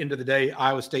 End of the day,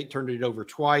 Iowa State turned it over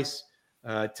twice.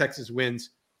 Texas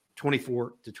wins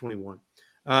 24-21.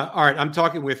 All right, I'm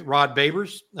talking with Rod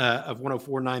Babers of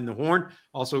 104.9 The Horn.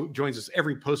 Also joins us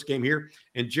every post game here,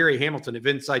 and Jerry Hamilton of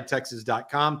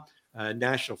InsideTexas.com,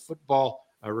 national football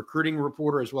recruiting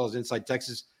reporter, as well as Inside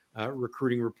Texas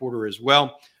recruiting reporter as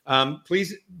well.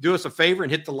 Please do us a favor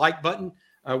and hit the like button.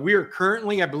 We are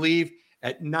currently, I believe,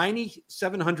 at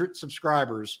 9,700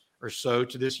 subscribers or so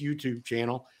to this YouTube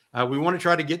channel. We want to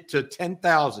try to get to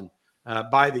 10,000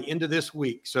 by the end of this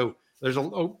week. So there's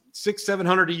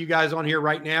 600-700 of you guys on here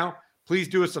right now. Please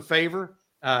do us a favor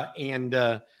and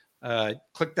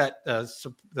click that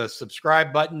the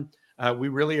subscribe button. We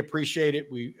really appreciate it.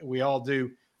 We all do.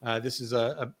 This is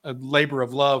a labor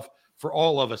of love for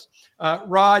all of us.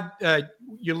 Rod,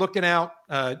 you're looking out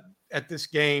at this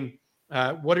game.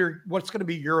 What's going to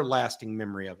be your lasting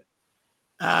memory of it?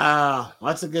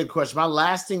 That's a good question. My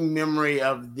lasting memory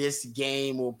of this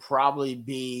game will probably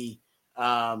be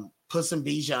put some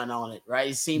Bijan on it,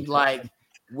 right? It seemed like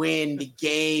when the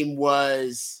game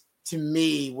was, to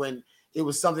me, when it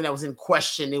was something that was in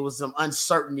question, there was some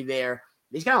uncertainty there.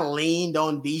 They just kind of leaned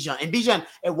on Bijan. And Bijan,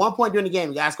 at one point during the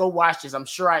game, guys, go watch this. I'm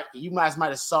sure you guys might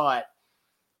have saw it.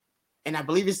 And I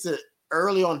believe it's the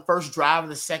early on first drive of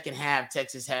the second half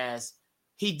Texas has.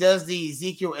 He does the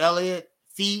Ezekiel Elliott,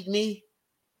 feed me.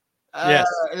 Yes.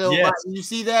 You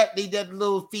see that? They did a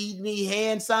little feed me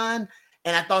hand sign.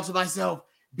 And I thought to myself,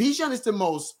 Bijan is the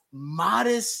most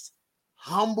modest,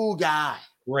 humble guy.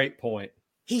 Great point.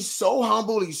 He's so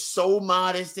humble. He's so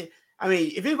modest. I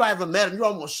mean, if anybody ever met him, you're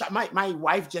almost shocked. My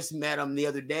wife just met him the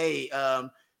other day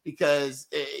because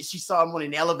she saw him on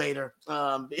an elevator.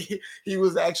 He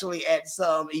was actually at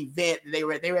some event. They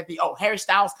were at the Harry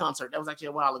Styles concert. That was actually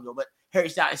a while ago, but Harry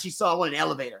Styles, and she saw him on an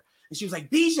elevator. And she was like,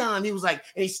 Bijan. He was like,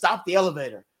 and he stopped the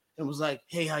elevator and was like,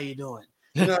 hey, how you doing?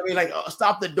 You know what I mean? Like,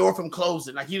 stop the door from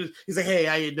closing. Like he's like, hey,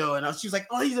 how you doing? She was like,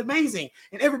 oh, he's amazing.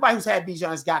 And everybody who's had Bijan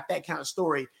has got that kind of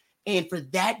story. And for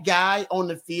that guy on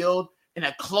the field in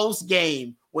a close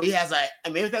game where he has I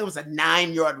think it was a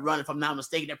 9-yard run, if I'm not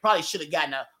mistaken, that probably should have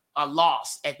gotten a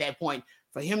loss at that point.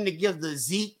 For him to give the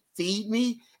Zeke feed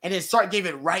me, and then Sark gave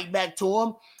it right back to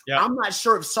him. Yeah. I'm not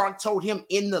sure if Sark told him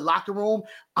in the locker room,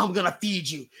 I'm going to feed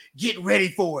you. Get ready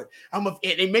for it.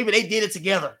 And maybe they did it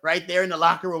together right there in the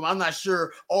locker room. I'm not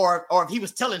sure. Or if he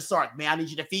was telling Sark, man, I need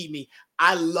you to feed me.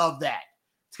 I love that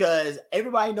because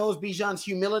everybody knows Bijan's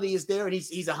humility is there, and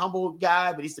he's a humble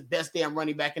guy, but he's the best damn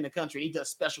running back in the country. He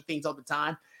does special things all the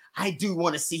time. I do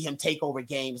want to see him take over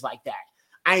games like that.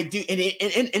 I do. And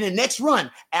in the next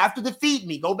run, after the feed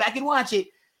me, go back and watch it.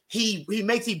 He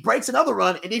breaks another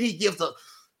run, and then he gives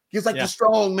the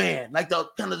strong man, like the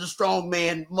kind of the strong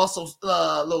man muscles,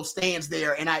 little stands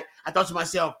there. And I thought to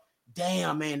myself,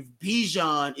 damn, man,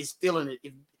 Bijan is feeling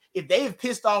it. If they have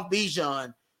pissed off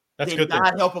Bijan, then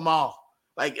God help them all.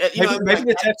 Like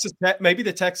maybe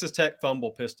the Texas Tech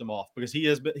fumble pissed him off because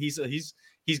he's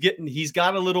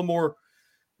got a little more,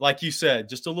 like you said,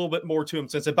 just a little bit more to him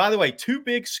since. And by the way, 2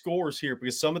 big scores here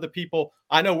because some of the people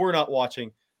I know we're not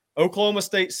watching. Oklahoma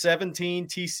State 17,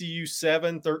 TCU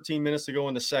 7, 13 minutes to go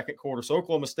in the second quarter. So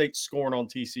Oklahoma State scoring on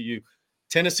TCU.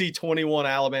 Tennessee 21,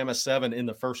 Alabama 7 in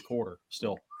the first quarter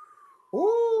still.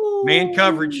 Ooh. Man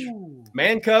coverage.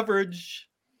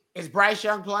 Is Bryce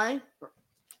Young playing?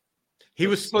 He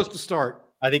was supposed to start.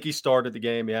 I think he started the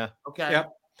game, yeah. Okay.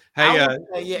 Yep. Hey,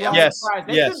 yes.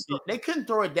 They couldn't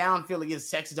throw it downfield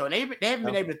against Texas, though. And they haven't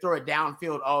been able to throw it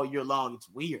downfield all year long. It's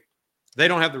weird. They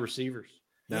don't have the receivers.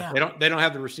 No, yeah. They don't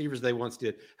have the receivers they once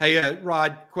did. Hey,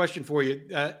 Rod, question for you.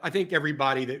 I think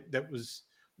everybody that was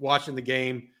watching the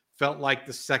game felt like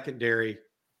the secondary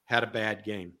had a bad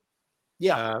game.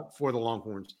 Yeah. For the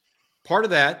Longhorns. Part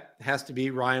of that has to be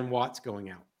Ryan Watts going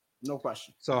out. No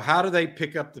question. So how do they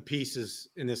pick up the pieces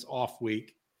in this off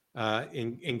week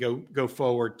and go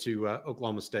forward to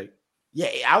Oklahoma State? Yeah,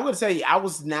 I would say I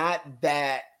was not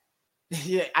that.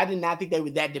 Yeah, I did not think they were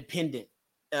that dependent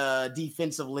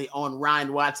defensively on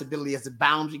Ryan Watts' ability as a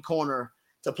boundary corner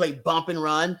to play bump and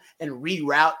run and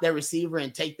reroute their receiver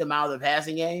and take them out of the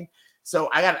passing game. So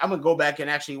I'm going to go back and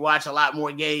actually watch a lot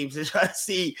more games and try to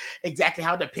see exactly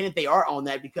how dependent they are on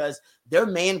that, because their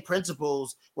man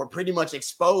principles were pretty much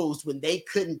exposed when they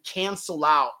couldn't cancel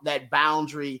out that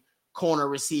boundary corner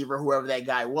receiver, whoever that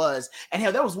guy was. And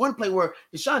hell, there was one play where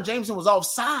Deshaun Jameson was off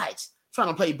sides trying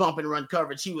to play bump and run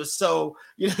coverage. He was so,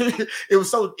 it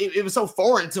was so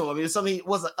foreign to him. It was something he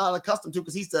wasn't unaccustomed to,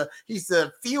 because he's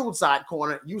the field side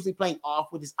corner, usually playing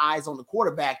off with his eyes on the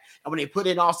quarterback. And when they put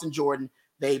in Austin Jordan,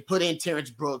 they put in Terrence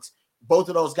Brooks. Both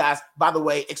of those guys, by the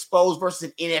way, exposed versus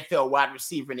an NFL wide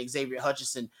receiver in Xavier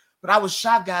Hutchinson. But I was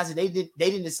shocked, guys, that they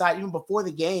didn't decide even before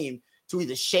the game to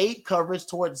either shade coverage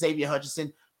towards Xavier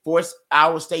Hutchinson, force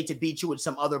Iowa State to beat you with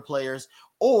some other players,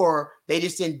 or they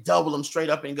just didn't double them straight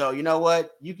up and go, you know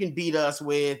what, you can beat us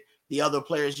with the other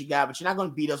players you got, but you're not going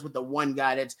to beat us with the one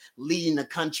guy that's leading the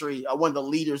country, one of the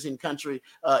leaders in country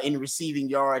in receiving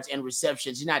yards and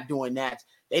receptions. You're not doing that.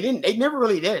 They never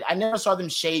really did it. I never saw them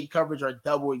shade coverage or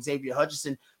double Xavier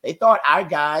Hutchinson. They thought our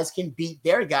guys can beat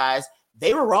their guys.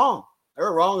 They were wrong. They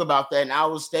were wrong about that, and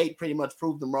Iowa State pretty much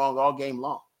proved them wrong all game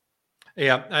long.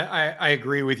 Yeah, I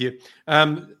agree with you.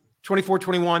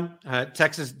 24-21,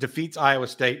 Texas defeats Iowa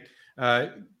State.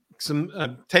 Some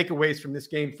takeaways from this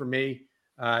game for me.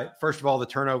 First of all, the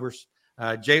turnovers.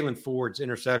 Jalen Ford's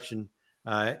interception,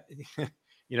 that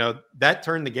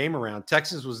turned the game around.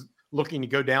 Texas was looking to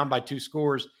go down by 2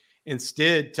 scores.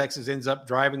 Instead, Texas ends up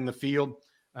driving the field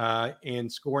and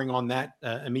scoring on that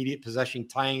immediate possession,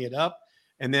 tying it up,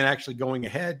 and then actually going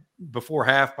ahead before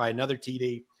half by another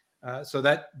TD. So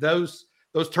that those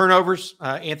turnovers,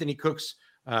 Anthony Cook's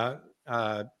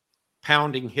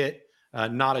pounding hit,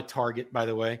 not a target, by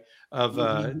the way, of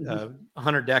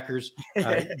Hunter Decker's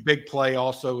big play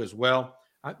also as well.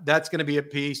 That's going to be a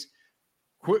piece.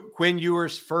 Quinn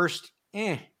Ewers' first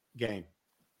game,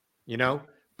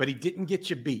 but he didn't get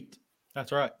you beat.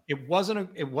 That's right. It wasn't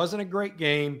a great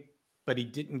game, but he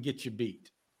didn't get you beat.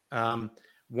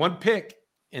 One pick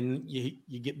and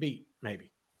you get beat, maybe.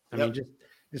 I mean,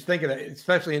 just think of that,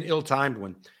 especially an ill-timed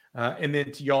one. And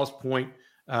then to y'all's point,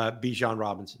 Bijan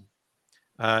Robinson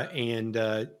and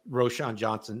Roschon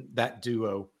Johnson, that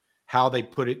duo, how they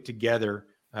put it together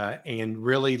and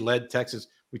really led Texas.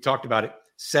 We talked about it.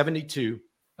 72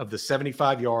 of the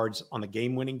 75 yards on the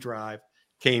game-winning drive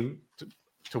came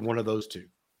to one of those two.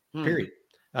 Period.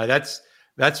 That's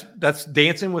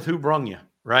dancing with who brung you,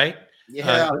 right?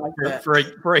 Yeah,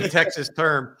 for a Texas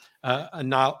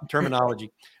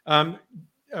terminology.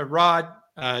 Rod,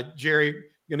 Jerry,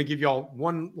 going to give y'all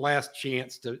one last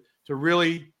chance to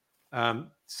really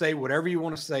say whatever you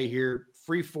want to say here.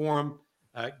 Free form,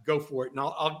 go for it. And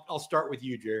I'll start with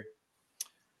you, Jerry.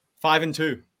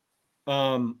 5-2.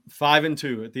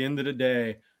 5-2 at the end of the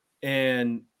day.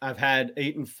 And I've had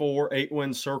 8-4, 8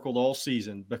 wins circled all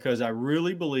season, because I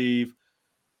really believe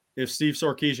if Steve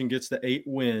Sarkisian gets the 8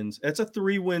 wins, it's a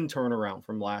 3-win turnaround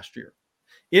from last year.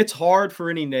 It's hard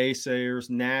for any naysayers,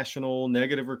 national,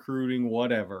 negative recruiting,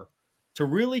 whatever, to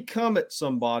really come at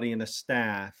somebody in a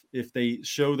staff if they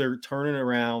show they're turning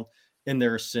around and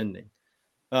they're ascending.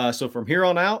 So from here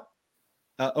on out,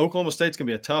 Oklahoma State's going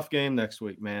to be a tough game next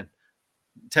week, man.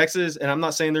 Texas, and I'm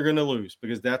not saying they're going to lose,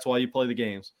 because that's why you play the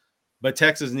games, but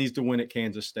Texas needs to win at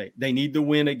Kansas State. They need to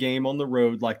win a game on the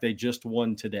road like they just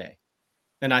won today.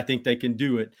 And I think they can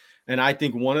do it. And I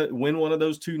think win one of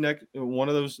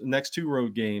those next 2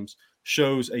 road games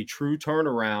shows a true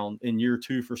turnaround in year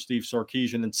 2 for Steve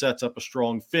Sarkisian and sets up a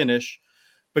strong finish,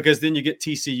 because then you get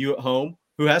TCU at home,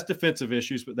 who has defensive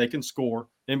issues, but they can score.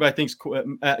 Anybody thinks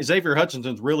Xavier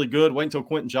Hutchinson's really good? Wait until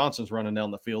Quentin Johnson's running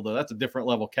down the field, though. That's a different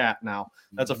level cat now.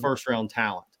 That's a first-round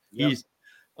talent. Yep.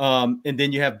 And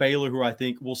then you have Baylor, who I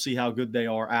think we'll see how good they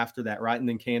are after that, right? And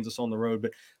then Kansas on the road.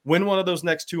 But win one of those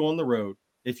next 2 on the road.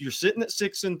 If you're sitting at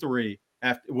 6-3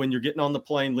 when you're getting on the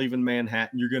plane leaving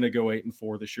Manhattan, you're going to go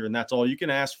 8-4 this year, and that's all you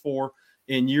can ask for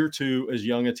in year 2 as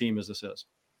young a team as this is.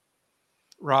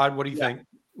 Rod, what do you think?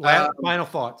 Final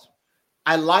thoughts.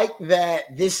 I like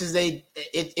that this is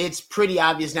it's pretty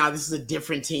obvious now this is a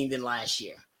different team than last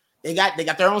year. They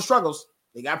got their own struggles.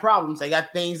 They got problems. They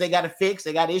got things they got to fix.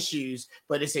 They got issues,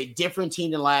 but it's a different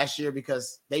team than last year,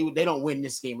 because they don't win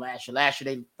this game last year. Last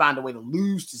year, they found a way to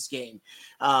lose this game.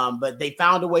 But they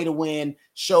found a way to win,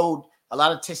 showed a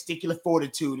lot of testicular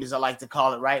fortitude, as I like to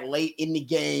call it, right? Late in the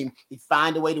game, they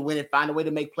find a way to win it, find a way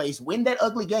to make plays, win that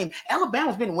ugly game.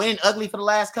 Alabama's been winning ugly for the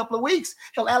last couple of weeks.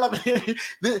 Hell, Alabama,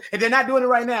 and they're not doing it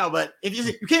right now, but if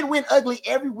you can't win ugly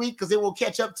every week, because it will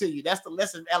catch up to you. That's the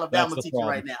lesson Alabama teaching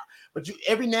right now. But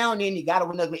every now and then you got to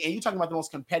win ugly, and you're talking about the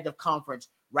most competitive conference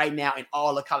right now in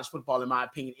all of college football, in my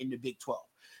opinion, in the Big 12.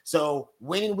 So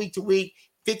winning week to week,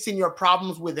 fixing your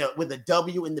problems with a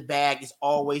W in the bag is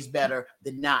always better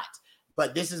than not.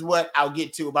 But this is what I'll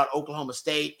get to about Oklahoma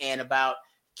State and about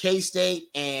K-State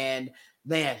and,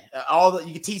 man, all the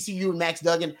TCU and Max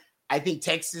Duggan. I think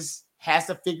Texas has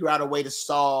to figure out a way to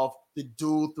solve the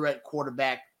dual threat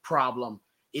quarterback problem.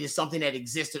 It is something that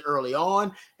existed early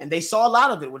on, and they saw a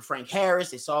lot of it with Frank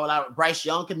Harris. They saw a lot of Bryce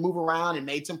Young could move around and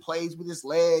made some plays with his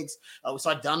legs. We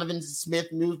saw Donovan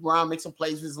Smith move around, make some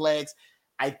plays with his legs.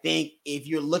 I think if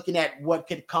you're looking at what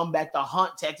could come back to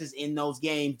haunt Texas in those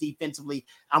games defensively,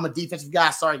 I'm a defensive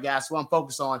guy. Sorry, guys. So I'm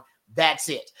focused on. That's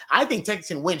it. I think Texas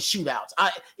can win shootouts.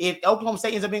 If Oklahoma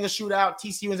State ends up being a shootout,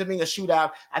 TCU ends up being a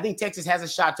shootout, I think Texas has a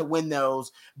shot to win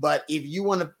those. But if you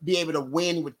want to be able to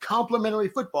win with complementary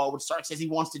football, which Sark says he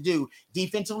wants to do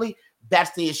defensively,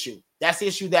 that's the issue. That's the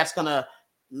issue that's going to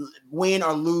win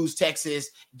or lose Texas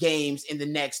games in the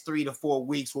next 3 to 4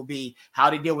 weeks will be how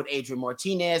to deal with Adrian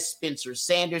Martinez, Spencer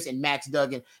Sanders, and Max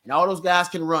Duggan. And all those guys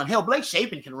can run. Hell, Blake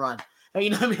Shapen can run. You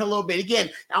know what I mean? A little bit. Again,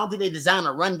 I don't think they designed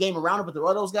a run game around it, but there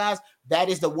are those guys. That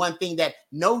is the one thing that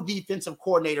no defensive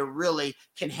coordinator really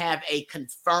can have a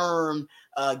confirmed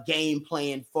game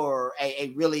plan for,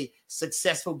 a really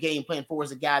successful game plan for,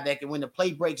 is a guy that can, when the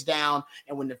play breaks down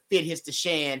and when the fit hits the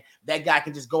shan, that guy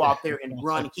can just go out there and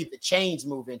run and keep the chains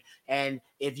moving. And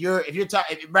if you're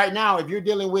talking right now, if you're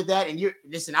dealing with that,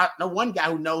 and I know one guy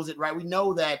who knows it, right? We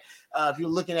know that if you're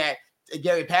looking at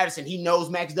Gary Patterson, he knows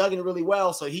Max Duggan really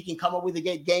well, so he can come up with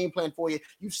a game plan for you.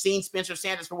 You've seen Spencer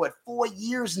Sanders for 4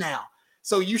 years now,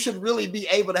 so you should really be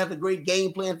able to have a great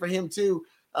game plan for him too.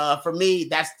 For me,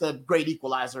 that's the great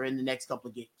equalizer in the next couple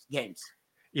of games.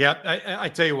 Yeah, I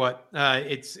tell you what,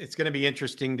 it's going to be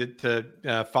interesting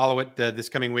to follow it this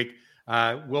coming week.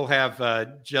 We'll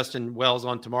have Justin Wells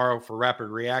on tomorrow for Rapid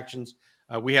Reactions.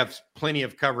 We have plenty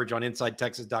of coverage on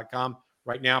InsideTexas.com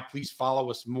right now. Please follow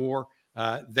us more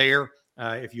there.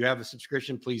 If you have a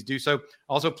subscription, please do so.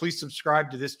 Also, please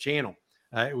subscribe to this channel.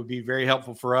 It would be very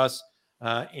helpful for us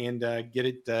and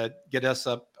get us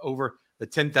up over the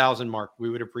 10,000 mark. We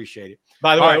would appreciate it.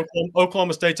 By the way, right.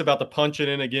 Oklahoma State's about to punch it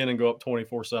in again and go up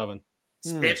 24-7.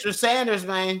 Spencer Sanders,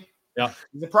 man. Yeah.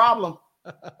 He's a problem.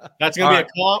 That's going to be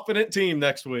a confident team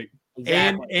next week.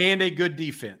 Exactly. And a good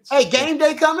defense. Hey, game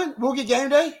day coming. We'll get game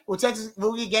day. We'll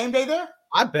get game day there.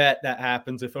 I bet that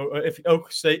happens if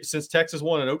Oak State, since Texas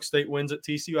won and Oak State wins at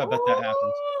TCU, I bet that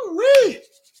happens. Wee.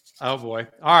 Oh boy!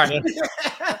 All right,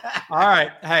 all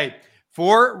right. Hey,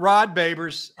 for Rod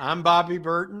Babers, I'm Bobby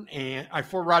Burton, and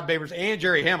for Rod Babers and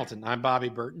Jerry Hamilton, I'm Bobby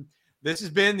Burton. This has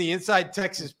been the Inside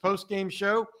Texas postgame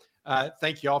show.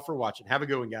 Thank you all for watching. Have a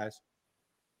good one, guys.